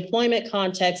 In the employment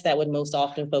context, that would most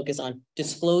often focus on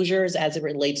disclosures as it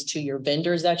relates to your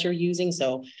vendors that you're using.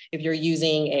 So if you're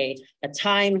using a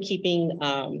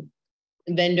timekeeping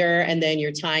vendor and then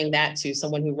you're tying that to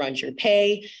someone who runs your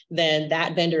pay, then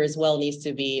that vendor as well needs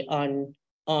to be on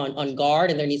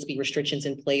guard, and there needs to be restrictions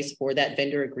in place for that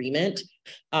vendor agreement.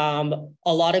 A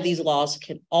lot of these laws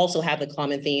can also have the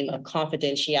common theme of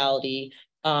confidentiality,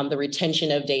 the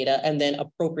retention of data, and then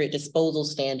appropriate disposal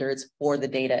standards for the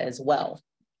data as well.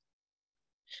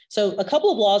 So a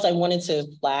couple of laws I wanted to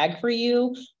flag for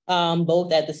you,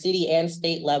 both at the city and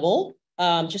state level,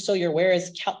 just so you're aware,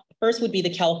 first would be the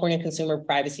California Consumer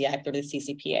Privacy Act, or the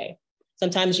CCPA.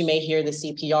 Sometimes you may hear the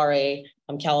CPRA,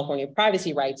 California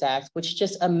Privacy Rights Act, which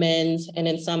just amends and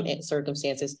in some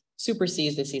circumstances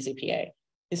supersedes the CCPA.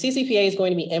 The CCPA is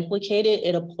going to be implicated.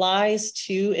 It applies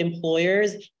to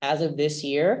employers as of this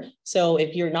year. So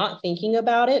if you're not thinking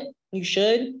about it, you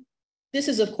should. This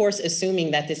is, of course,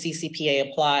 assuming that the CCPA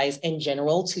applies in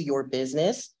general to your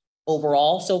business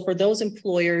overall. So for those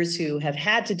employers who have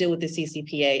had to deal with the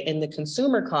CCPA in the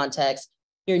consumer context,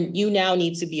 you now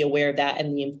need to be aware of that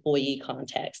in the employee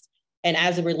context. And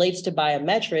as it relates to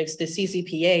biometrics, the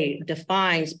CCPA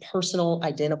defines personal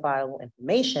identifiable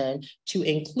information to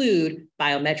include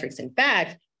biometrics. In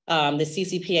fact, the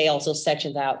CCPA also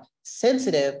sections out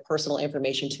sensitive personal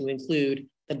information to include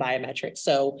the biometrics.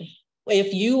 So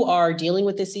if you are dealing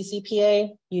with the CCPA,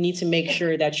 you need to make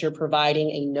sure that you're providing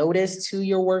a notice to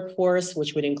your workforce,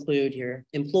 which would include your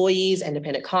employees,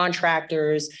 independent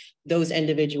contractors, those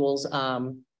individuals,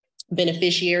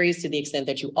 beneficiaries to the extent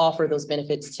that you offer those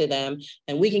benefits to them.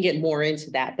 And we can get more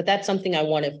into that. But that's something I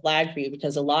want to flag for you,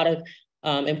 because a lot of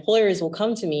employers will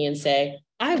come to me and say,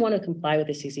 I want to comply with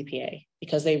the CCPA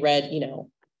because they read,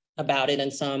 about it in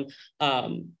some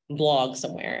blog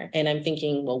somewhere. And I'm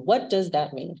thinking, well, what does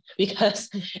that mean? Because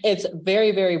it's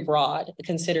very, very broad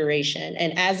consideration.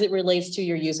 And as it relates to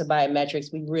your use of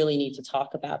biometrics, we really need to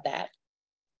talk about that.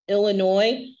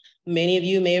 Illinois, many of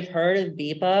you may have heard of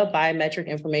BIPA, Biometric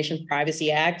Information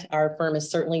Privacy Act. Our firm has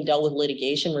certainly dealt with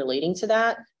litigation relating to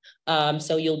that.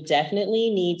 So you'll definitely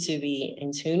need to be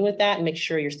in tune with that and make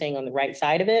sure you're staying on the right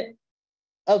side of it.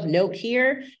 Of note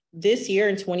here, this year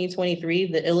in 2023,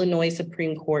 the Illinois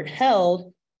Supreme Court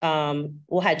held,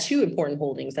 had two important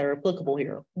holdings that are applicable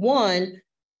here. One,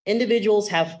 individuals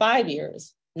have 5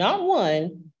 years, not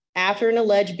one, after an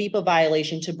alleged BIPA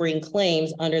violation to bring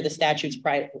claims under the statute's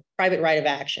private right of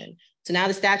action. So now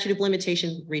the statute of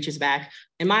limitation reaches back,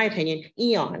 in my opinion,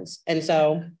 eons. And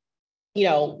so,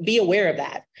 be aware of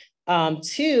that.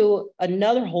 Two,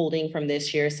 another holding from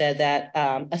this year said that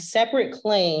a separate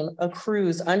claim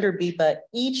accrues under BIPA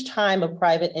each time a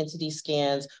private entity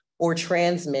scans or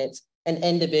transmits an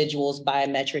individual's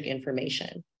biometric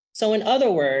information. So in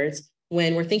other words,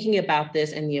 when we're thinking about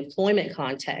this in the employment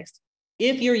context,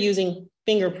 if you're using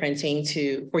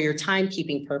fingerprinting for your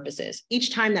timekeeping purposes,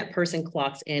 each time that person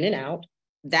clocks in and out,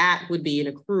 that would be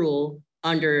an accrual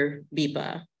under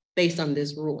BIPA based on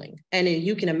this ruling. And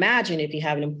you can imagine if you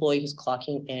have an employee who's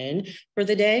clocking in for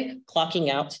the day,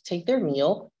 clocking out to take their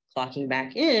meal, clocking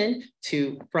back in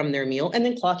from their meal, and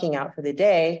then clocking out for the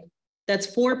day.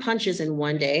 That's 4 punches in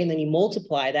one day. And then you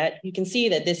multiply that, you can see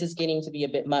that this is getting to be a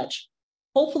bit much.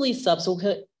 Hopefully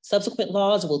subsequent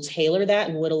laws will tailor that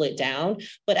and whittle it down.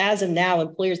 But as of now,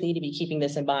 employers need to be keeping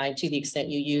this in mind to the extent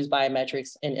you use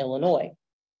biometrics in Illinois.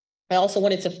 I also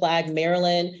wanted to flag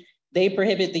Maryland. They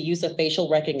prohibit the use of facial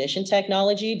recognition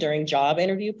technology during job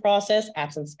interview process,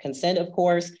 absent consent, of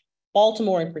course.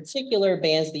 Baltimore in particular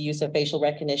bans the use of facial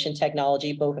recognition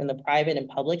technology, both in the private and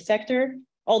public sector,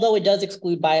 although it does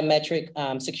exclude biometric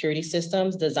security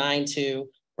systems designed to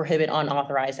prohibit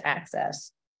unauthorized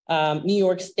access. New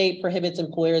York State prohibits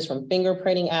employers from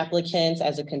fingerprinting applicants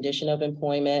as a condition of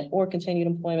employment or continued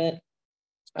employment.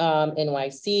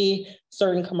 NYC,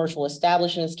 certain commercial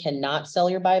establishments cannot sell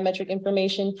your biometric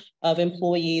information of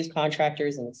employees,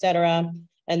 contractors, and et cetera.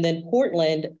 And then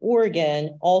Portland,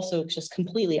 Oregon also just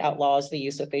completely outlaws the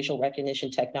use of facial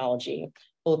recognition technology,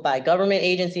 both by government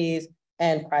agencies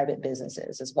and private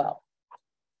businesses as well.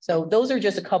 So those are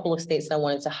just a couple of states that I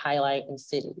wanted to highlight in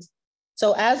cities.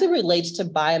 So as it relates to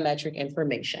biometric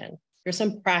information, here's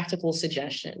some practical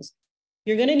suggestions.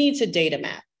 You're going to need to data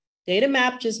map. Data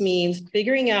map just means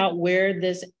figuring out where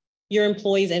your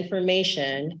employee's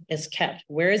information is kept.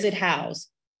 Where is it housed?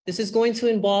 This is going to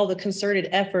involve a concerted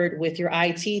effort with your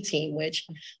IT team, which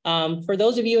for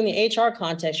those of you in the HR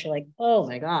context, you're like, oh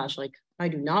my gosh, like I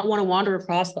do not want to wander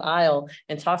across the aisle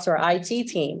and talk to our IT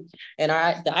team. And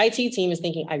the IT team is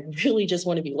thinking, I really just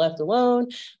want to be left alone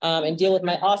and deal with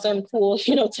my awesome, cool,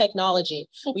 technology.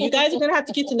 Well, you guys are going to have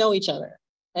to get to know each other.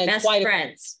 And best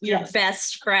friends, your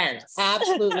best friends.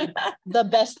 Absolutely, the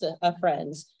best of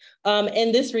friends.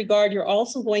 In this regard, you're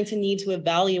also going to need to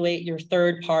evaluate your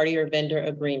third party or vendor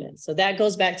agreements. So that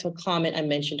goes back to a comment I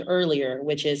mentioned earlier,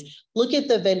 which is look at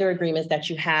the vendor agreements that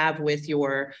you have with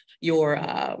your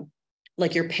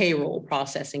payroll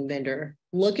processing vendor.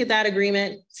 Look at that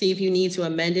agreement, see if you need to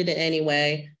amend it in any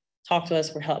way. Talk to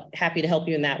us, we're happy to help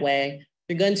you in that way.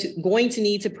 You're going to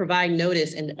need to provide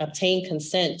notice and obtain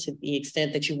consent to the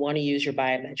extent that you want to use your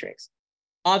biometrics.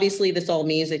 Obviously, this all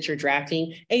means that you're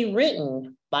drafting a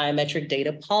written biometric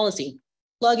data policy.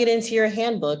 Plug it into your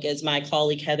handbook, as my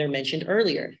colleague Heather mentioned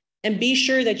earlier, and be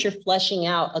sure that you're fleshing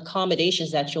out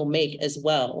accommodations that you'll make as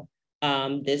well.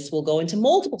 This will go into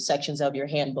multiple sections of your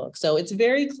handbook. So it's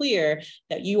very clear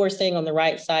that you are staying on the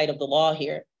right side of the law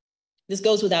here. This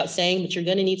goes without saying, but you're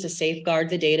going to need to safeguard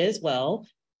the data as well.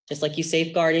 Just like you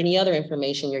safeguard any other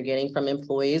information you're getting from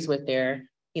employees with their,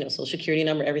 social security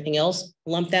number, everything else,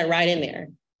 lump that right in there.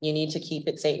 You need to keep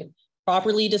it safe.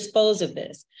 Properly dispose of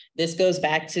this. This goes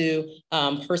back to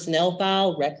personnel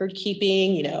file, record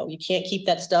keeping. You can't keep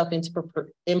that stuff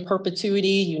in perpetuity.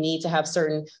 You need to have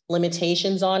certain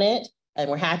limitations on it. And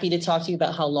we're happy to talk to you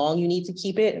about how long you need to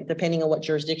keep it, depending on what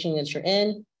jurisdiction that you're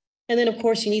in. And then, of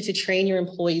course, you need to train your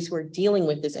employees who are dealing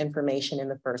with this information in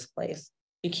the first place.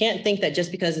 You can't think that just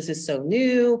because this is so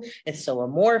new, it's so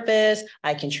amorphous,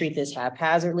 I can treat this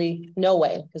haphazardly. No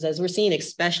way, because as we're seeing,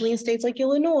 especially in states like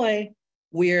Illinois,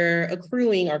 we're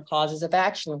accruing our causes of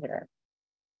action here.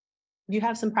 You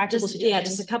have some practical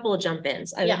suggestions? Just a couple of jump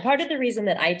ins. Part of the reason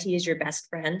that IT is your best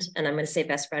friend, and I'm going to say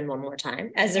best friend one more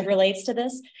time, as it relates to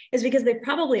this, is because they've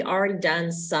probably already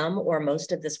done some or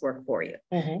most of this work for you.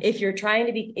 Mm-hmm. If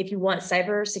you want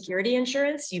cybersecurity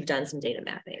insurance, you've done some data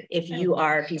mapping. If you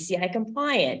are PCI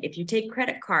compliant, if you take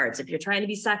credit cards, if you're trying to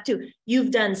be SOC 2,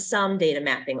 you've done some data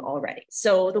mapping already.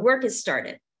 So the work is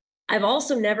started. I've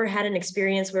also never had an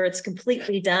experience where it's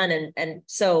completely done. And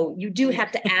so you do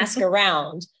have to ask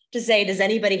around to say, does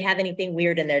anybody have anything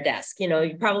weird in their desk?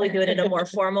 You probably do it in a more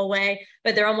formal way,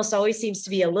 but there almost always seems to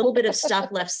be a little bit of stuff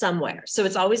left somewhere. So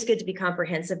it's always good to be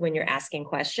comprehensive when you're asking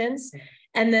questions.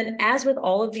 And then as with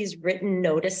all of these written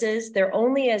notices, they're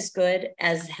only as good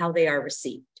as how they are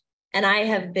received. And I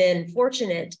have been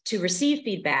fortunate to receive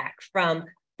feedback from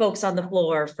folks on the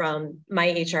floor, from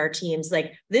my HR teams,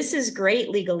 like, this is great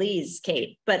legalese,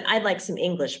 Cate, but I'd like some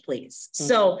English, please. Mm-hmm.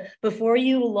 So before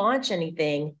you launch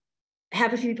anything,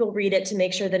 have a few people read it to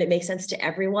make sure that it makes sense to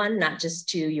everyone, not just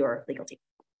to your legal team.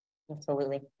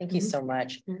 Absolutely. Thank you so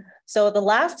much. Mm-hmm. So the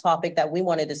last topic that we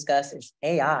want to discuss is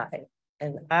AI.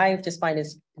 And I just find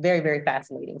this very, very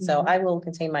fascinating. Mm-hmm. So I will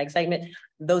contain my excitement.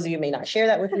 Those of you may not share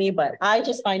that with me, but I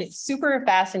just find it super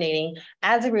fascinating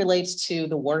as it relates to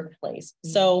the workplace.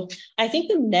 Mm-hmm. So I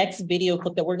think the next video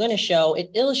clip that we're going to show,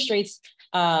 it illustrates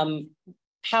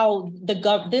how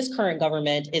this current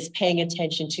government is paying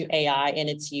attention to AI and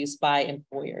its use by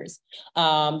employers.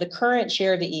 The current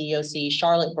chair of the EEOC,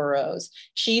 Charlotte Burrows,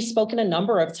 she's spoken a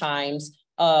number of times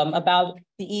about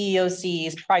the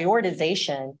EEOC's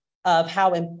prioritization of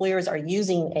how employers are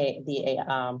using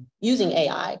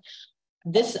AI.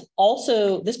 This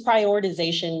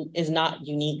prioritization is not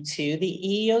unique to the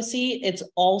EEOC. It's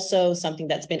also something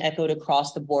that's been echoed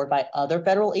across the board by other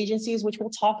federal agencies, which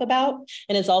we'll talk about.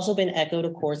 And it's also been echoed,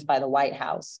 of course, by the White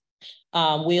House.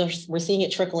 We're seeing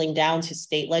it trickling down to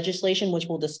state legislation, which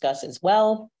we'll discuss as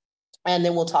well. And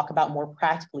then we'll talk about more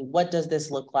practically, what does this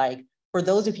look like for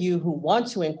those of you who want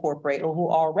to incorporate or who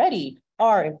already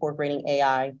are incorporating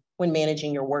AI when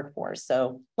managing your workforce.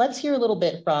 So let's hear a little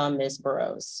bit from Ms.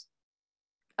 Burrows.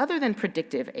 Other than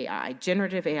predictive AI,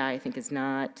 generative AI, I think is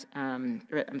not,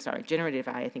 generative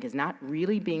AI, I think is not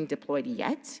really being deployed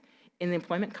yet in the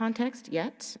employment context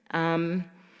yet.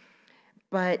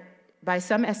 But by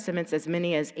some estimates, as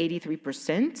many as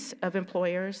 83% of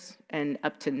employers and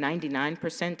up to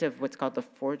 99% of what's called the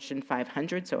Fortune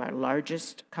 500, so our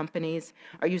largest companies,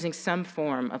 are using some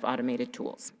form of automated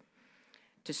tools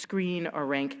to screen or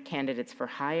rank candidates for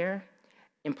hire.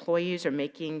 Employers are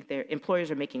making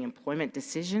employment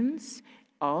decisions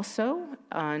also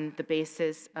on the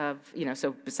basis of,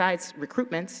 so besides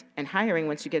recruitment and hiring,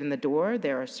 once you get in the door,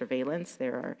 there are surveillance,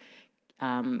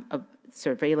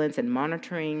 surveillance and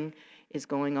monitoring is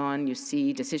going on. You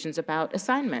see decisions about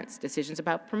assignments, decisions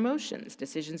about promotions,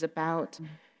 decisions about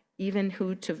even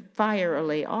who to fire or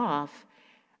lay off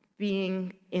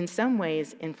being in some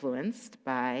ways influenced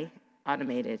by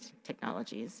automated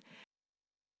technologies.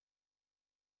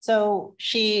 So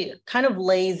she kind of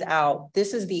lays out,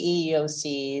 this is the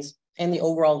EEOC's and the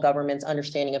overall government's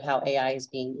understanding of how AI is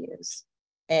being used.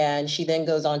 And she then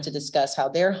goes on to discuss how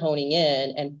they're honing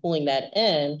in and pulling that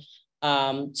in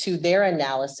to their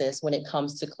analysis when it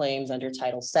comes to claims under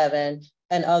Title VII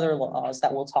and other laws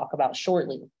that we'll talk about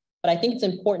shortly. But I think it's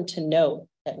important to note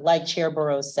that, like Chair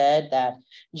Burrows said, that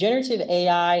generative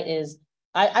AI is,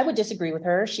 I would disagree with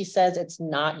her. She says it's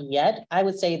not yet. I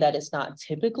would say that it's not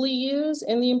typically used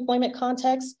in the employment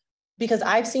context, because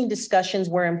I've seen discussions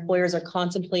where employers are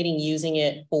contemplating using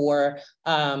it for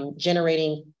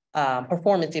generating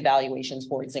performance evaluations,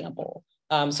 for example.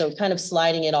 So kind of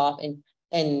sliding it off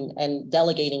and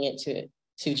delegating it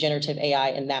to generative AI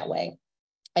in that way.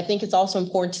 I think it's also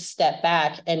important to step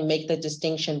back and make the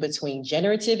distinction between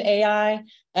generative AI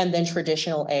and then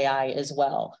traditional AI as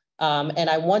well. And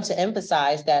I want to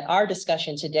emphasize that our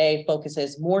discussion today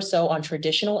focuses more so on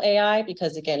traditional AI,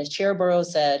 because again, as Chair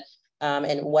Burrows said,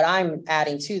 and what I'm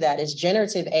adding to that is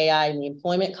generative AI in the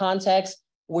employment context.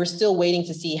 We're still waiting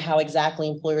to see how exactly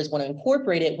employers want to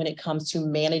incorporate it when it comes to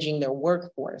managing their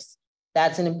workforce.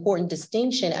 That's an important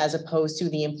distinction as opposed to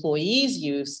the employee's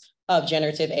use of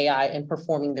generative AI in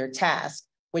performing their task,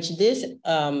 which this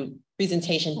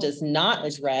presentation does not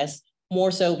address,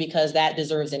 more so because that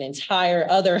deserves an entire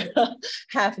other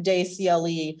half-day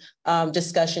CLE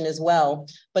discussion as well.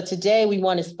 But today we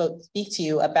want to speak to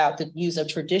you about the use of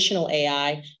traditional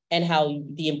AI and how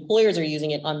the employers are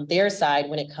using it on their side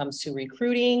when it comes to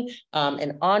recruiting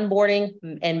and onboarding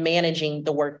and managing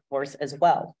the workforce as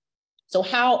well. So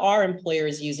how are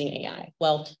employers using AI?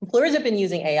 Well, employers have been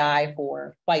using AI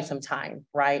for quite some time,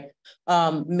 right?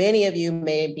 Many of you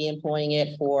may be employing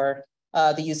it for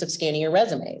the use of scanning your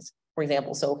resumes, for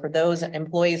example. So for those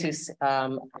employees who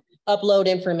upload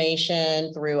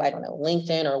information through, I don't know,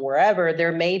 LinkedIn or wherever,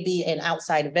 there may be an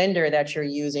outside vendor that you're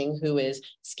using who is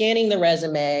scanning the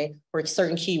resume for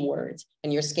certain keywords.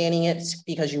 And you're scanning it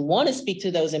because you want to speak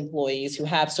to those employees who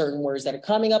have certain words that are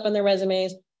coming up on their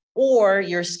resumes, or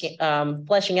you're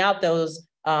fleshing out those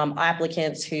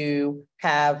applicants who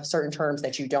have certain terms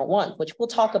that you don't want, which we'll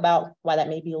talk about why that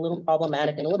may be a little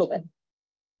problematic in a little bit.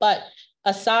 But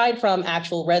aside from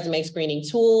actual resume screening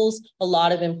tools, a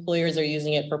lot of employers are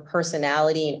using it for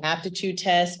personality and aptitude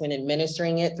tests when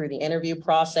administering it through the interview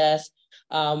process.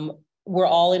 We're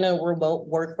all in a remote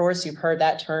workforce. You've heard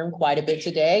that term quite a bit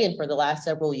today and for the last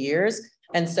several years.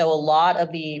 And so a lot of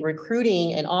the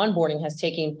recruiting and onboarding has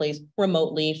taken place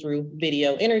remotely through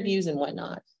video interviews and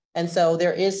whatnot. And so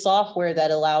there is software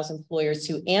that allows employers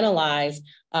to analyze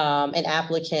an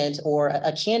applicant or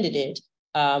a candidate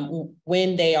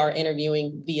when they are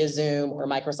interviewing via Zoom or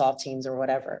Microsoft Teams or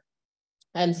whatever.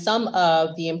 And some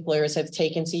of the employers have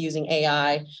taken to using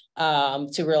AI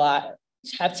through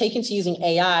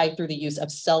the use of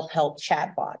self-help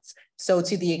chatbots. So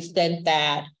to the extent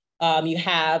that you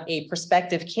have a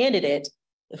prospective candidate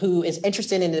who is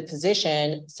interested in the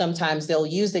position, sometimes they'll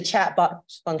use the chat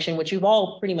box function, which you've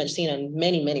all pretty much seen on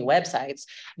many, many websites.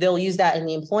 They'll use that in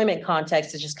the employment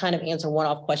context to just kind of answer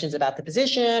one-off questions about the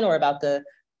position or about the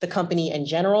company in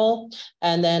general.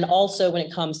 And then also when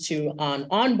it comes to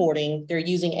onboarding, they're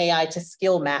using AI to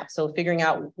skill map. So figuring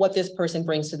out what this person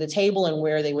brings to the table and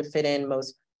where they would fit in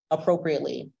most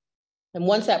appropriately. And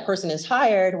once that person is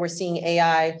hired, we're seeing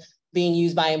AI being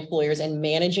used by employers and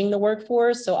managing the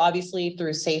workforce. So obviously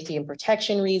through safety and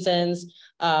protection reasons,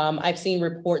 I've seen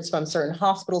reports from certain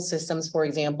hospital systems, for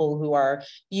example, who are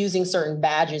using certain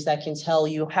badges that can tell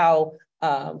you how,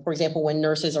 for example, when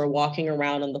nurses are walking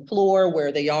around on the floor,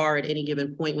 where they are at any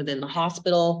given point within the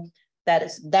hospital,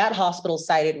 that hospital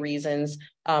cited reasons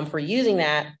for using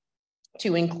that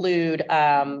to include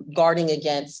guarding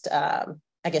against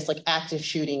I guess like active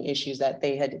shooting issues that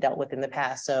they had dealt with in the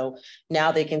past. So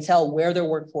now they can tell where their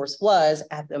workforce was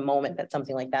at the moment that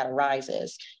something like that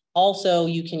arises. Also,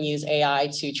 you can use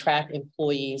AI to track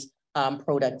employees'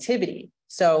 productivity.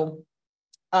 So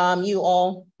you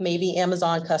all may be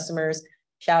Amazon customers.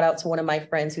 Shout out to one of my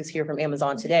friends who's here from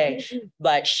Amazon today,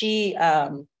 but she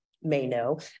may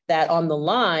know that on the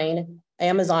line,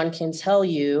 Amazon can tell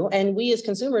you, and we as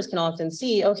consumers can often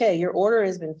see, okay, your order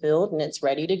has been filled and it's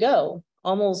ready to go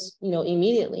almost,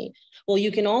 immediately. Well,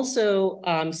 you can also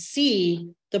see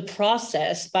the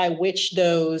process by which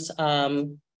those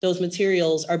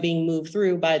materials are being moved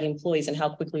through by the employees and how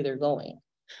quickly they're going.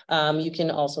 You can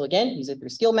also, again, use it through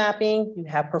skill mapping. You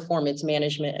have performance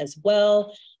management as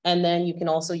well. And then you can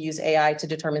also use AI to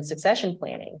determine succession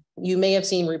planning. You may have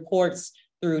seen reports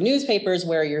through newspapers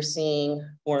where you're seeing,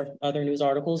 or other news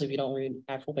articles if you don't read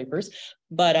actual papers,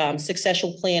 but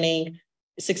succession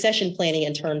planning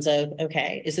in terms of,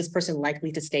 okay, is this person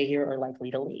likely to stay here or likely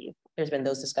to leave? There's been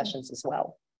those discussions as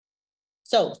well.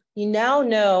 So you now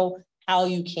know how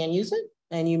you can use it,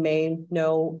 and you may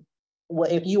know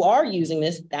what, if you are using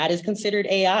this, that is considered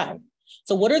AI.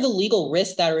 So what are the legal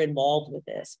risks that are involved with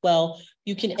this? Well,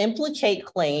 you can implicate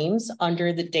claims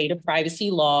under the data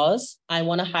privacy laws. I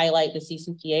want to highlight the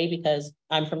CCPA because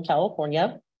I'm from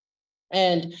California,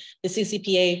 and the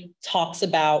CCPA talks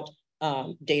about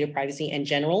data privacy in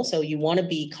general. So you want to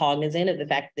be cognizant of the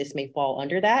fact that this may fall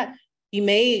under that. You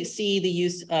may see the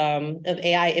use of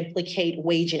AI implicate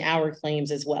wage and hour claims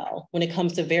as well when it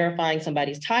comes to verifying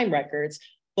somebody's time records.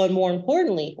 But more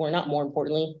importantly, or not more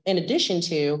importantly, in addition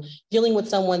to dealing with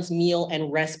someone's meal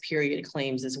and rest period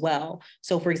claims as well.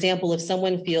 So for example, if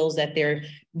someone feels that they're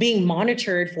being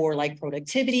monitored for like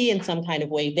productivity in some kind of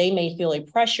way, they may feel a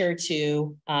pressure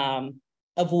to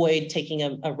avoid taking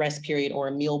a rest period or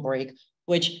a meal break,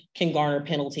 which can garner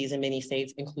penalties in many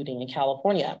states, including in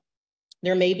California.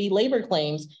 There may be labor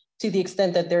claims to the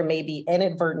extent that there may be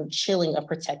inadvertent chilling of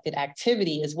protected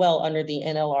activity as well under the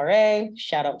NLRA.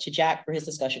 Shout out to Jack for his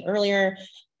discussion earlier.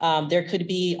 There could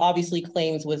be obviously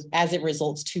claims as it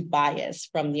results to bias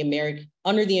from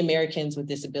under the Americans with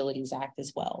Disabilities Act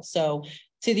as well. So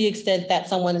to the extent that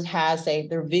someone has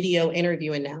their video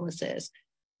interview analysis,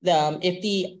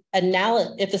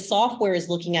 if the software is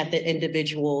looking at the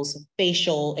individual's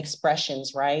facial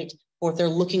expressions, right? Or if they're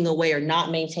looking away or not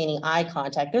maintaining eye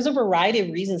contact, there's a variety of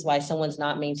reasons why someone's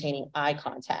not maintaining eye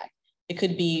contact. It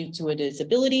could be to a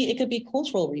disability, it could be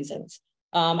cultural reasons.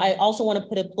 I also want to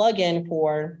put a plug in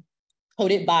for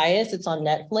Coded Bias. It's on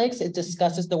Netflix. It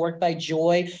discusses the work by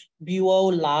Joy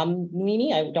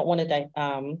Buolamwini. I don't want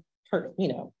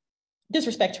to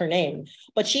disrespect her name,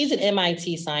 but she's an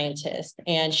MIT scientist,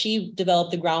 and she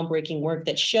developed the groundbreaking work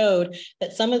that showed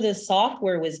that some of this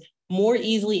software was more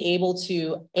easily able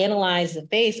to analyze the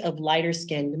face of lighter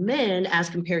skinned men as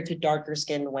compared to darker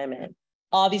skinned women.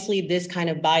 Obviously, this kind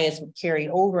of bias would carry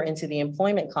over into the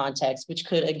employment context, which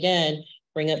could again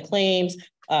bring up claims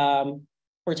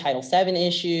for Title VII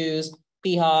issues,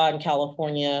 BIHA in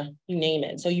California, you name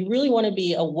it. So you really want to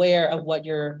be aware of what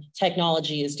your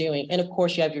technology is doing. And of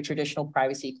course, you have your traditional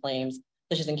privacy claims,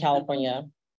 such as in California.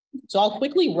 So I'll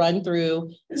quickly run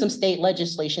through some state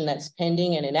legislation that's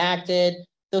pending and enacted.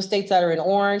 Those states that are in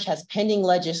orange has pending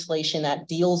legislation that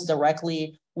deals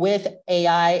directly with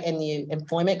AI in the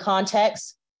employment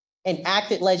context.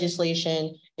 Enacted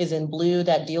legislation is in blue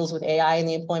that deals with AI in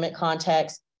the employment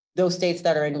context. Those states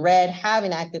that are in red have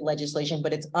enacted legislation,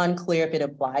 but it's unclear if it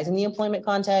applies in the employment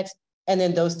context. And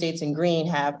then those states in green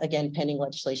have, again, pending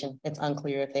legislation. It's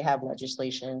unclear if they have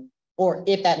legislation or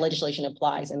if that legislation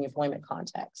applies in the employment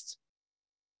context.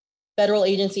 Federal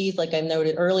agencies, like I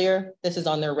noted earlier, this is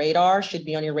on their radar, should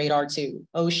be on your radar too.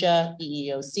 OSHA,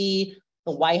 EEOC,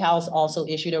 the White House also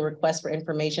issued a request for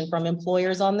information from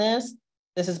employers on this.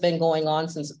 This has been going on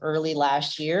since early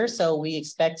last year, so we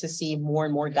expect to see more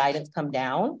and more guidance come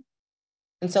down.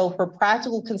 And so for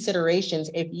practical considerations,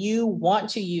 if you want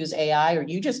to use AI or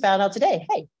you just found out today,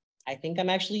 hey, I think I'm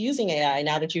actually using AI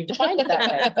now that you've defined it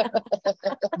that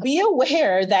way. Be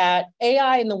aware that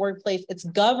AI in the workplace, it's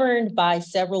governed by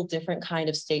several different kinds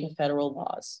of state and federal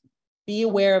laws. Be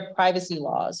aware of privacy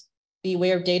laws, be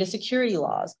aware of data security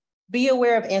laws, be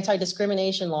aware of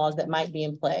anti-discrimination laws that might be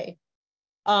in play.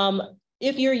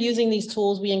 If you're using these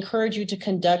tools, we encourage you to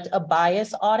conduct a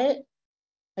bias audit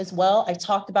as well. I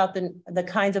talked about the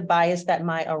kinds of bias that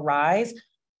might arise.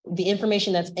 The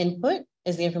information that's input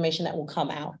is the information that will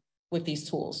come out with these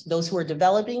tools. Those who are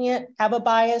developing it have a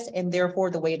bias, and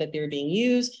therefore the way that they're being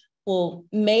used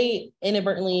may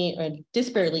inadvertently or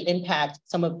disparately impact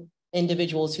some of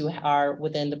individuals who are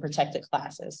within the protected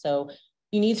classes. So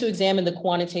you need to examine the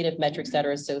quantitative metrics that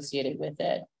are associated with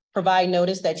it. Provide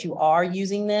notice that you are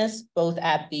using this both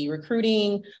at the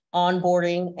recruiting,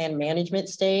 onboarding, and management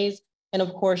stage. And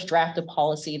of course, draft a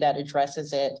policy that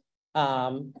addresses it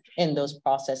in those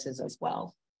processes as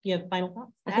well. You have final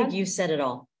thoughts? I think you said it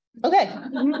all. Okay.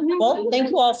 Well, thank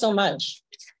you all so much.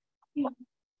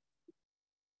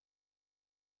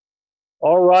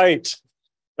 All right.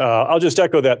 I'll just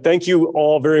echo that. Thank you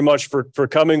all very much for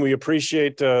coming. We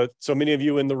appreciate so many of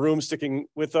you in the room sticking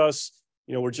with us.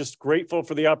 You know, we're just grateful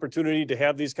for the opportunity to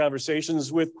have these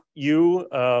conversations with you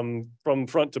from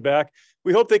front to back.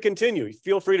 We hope they continue.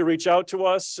 Feel free to reach out to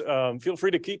us. Feel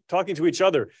free to keep talking to each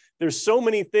other. There's so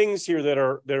many things here that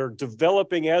are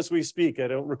developing as we speak. I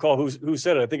don't recall who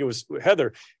said it. I think it was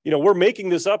Heather. You know, we're making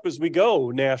this up as we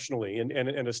go nationally and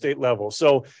at a state level.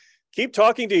 So keep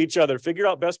talking to each other, figure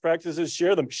out best practices,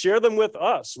 share them with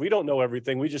us. We don't know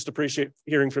everything. We just appreciate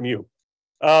hearing from you.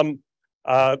 I'm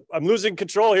losing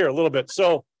control here a little bit.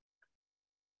 So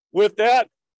with that,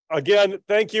 again,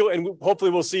 thank you. And hopefully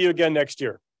we'll see you again next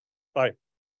year. Bye.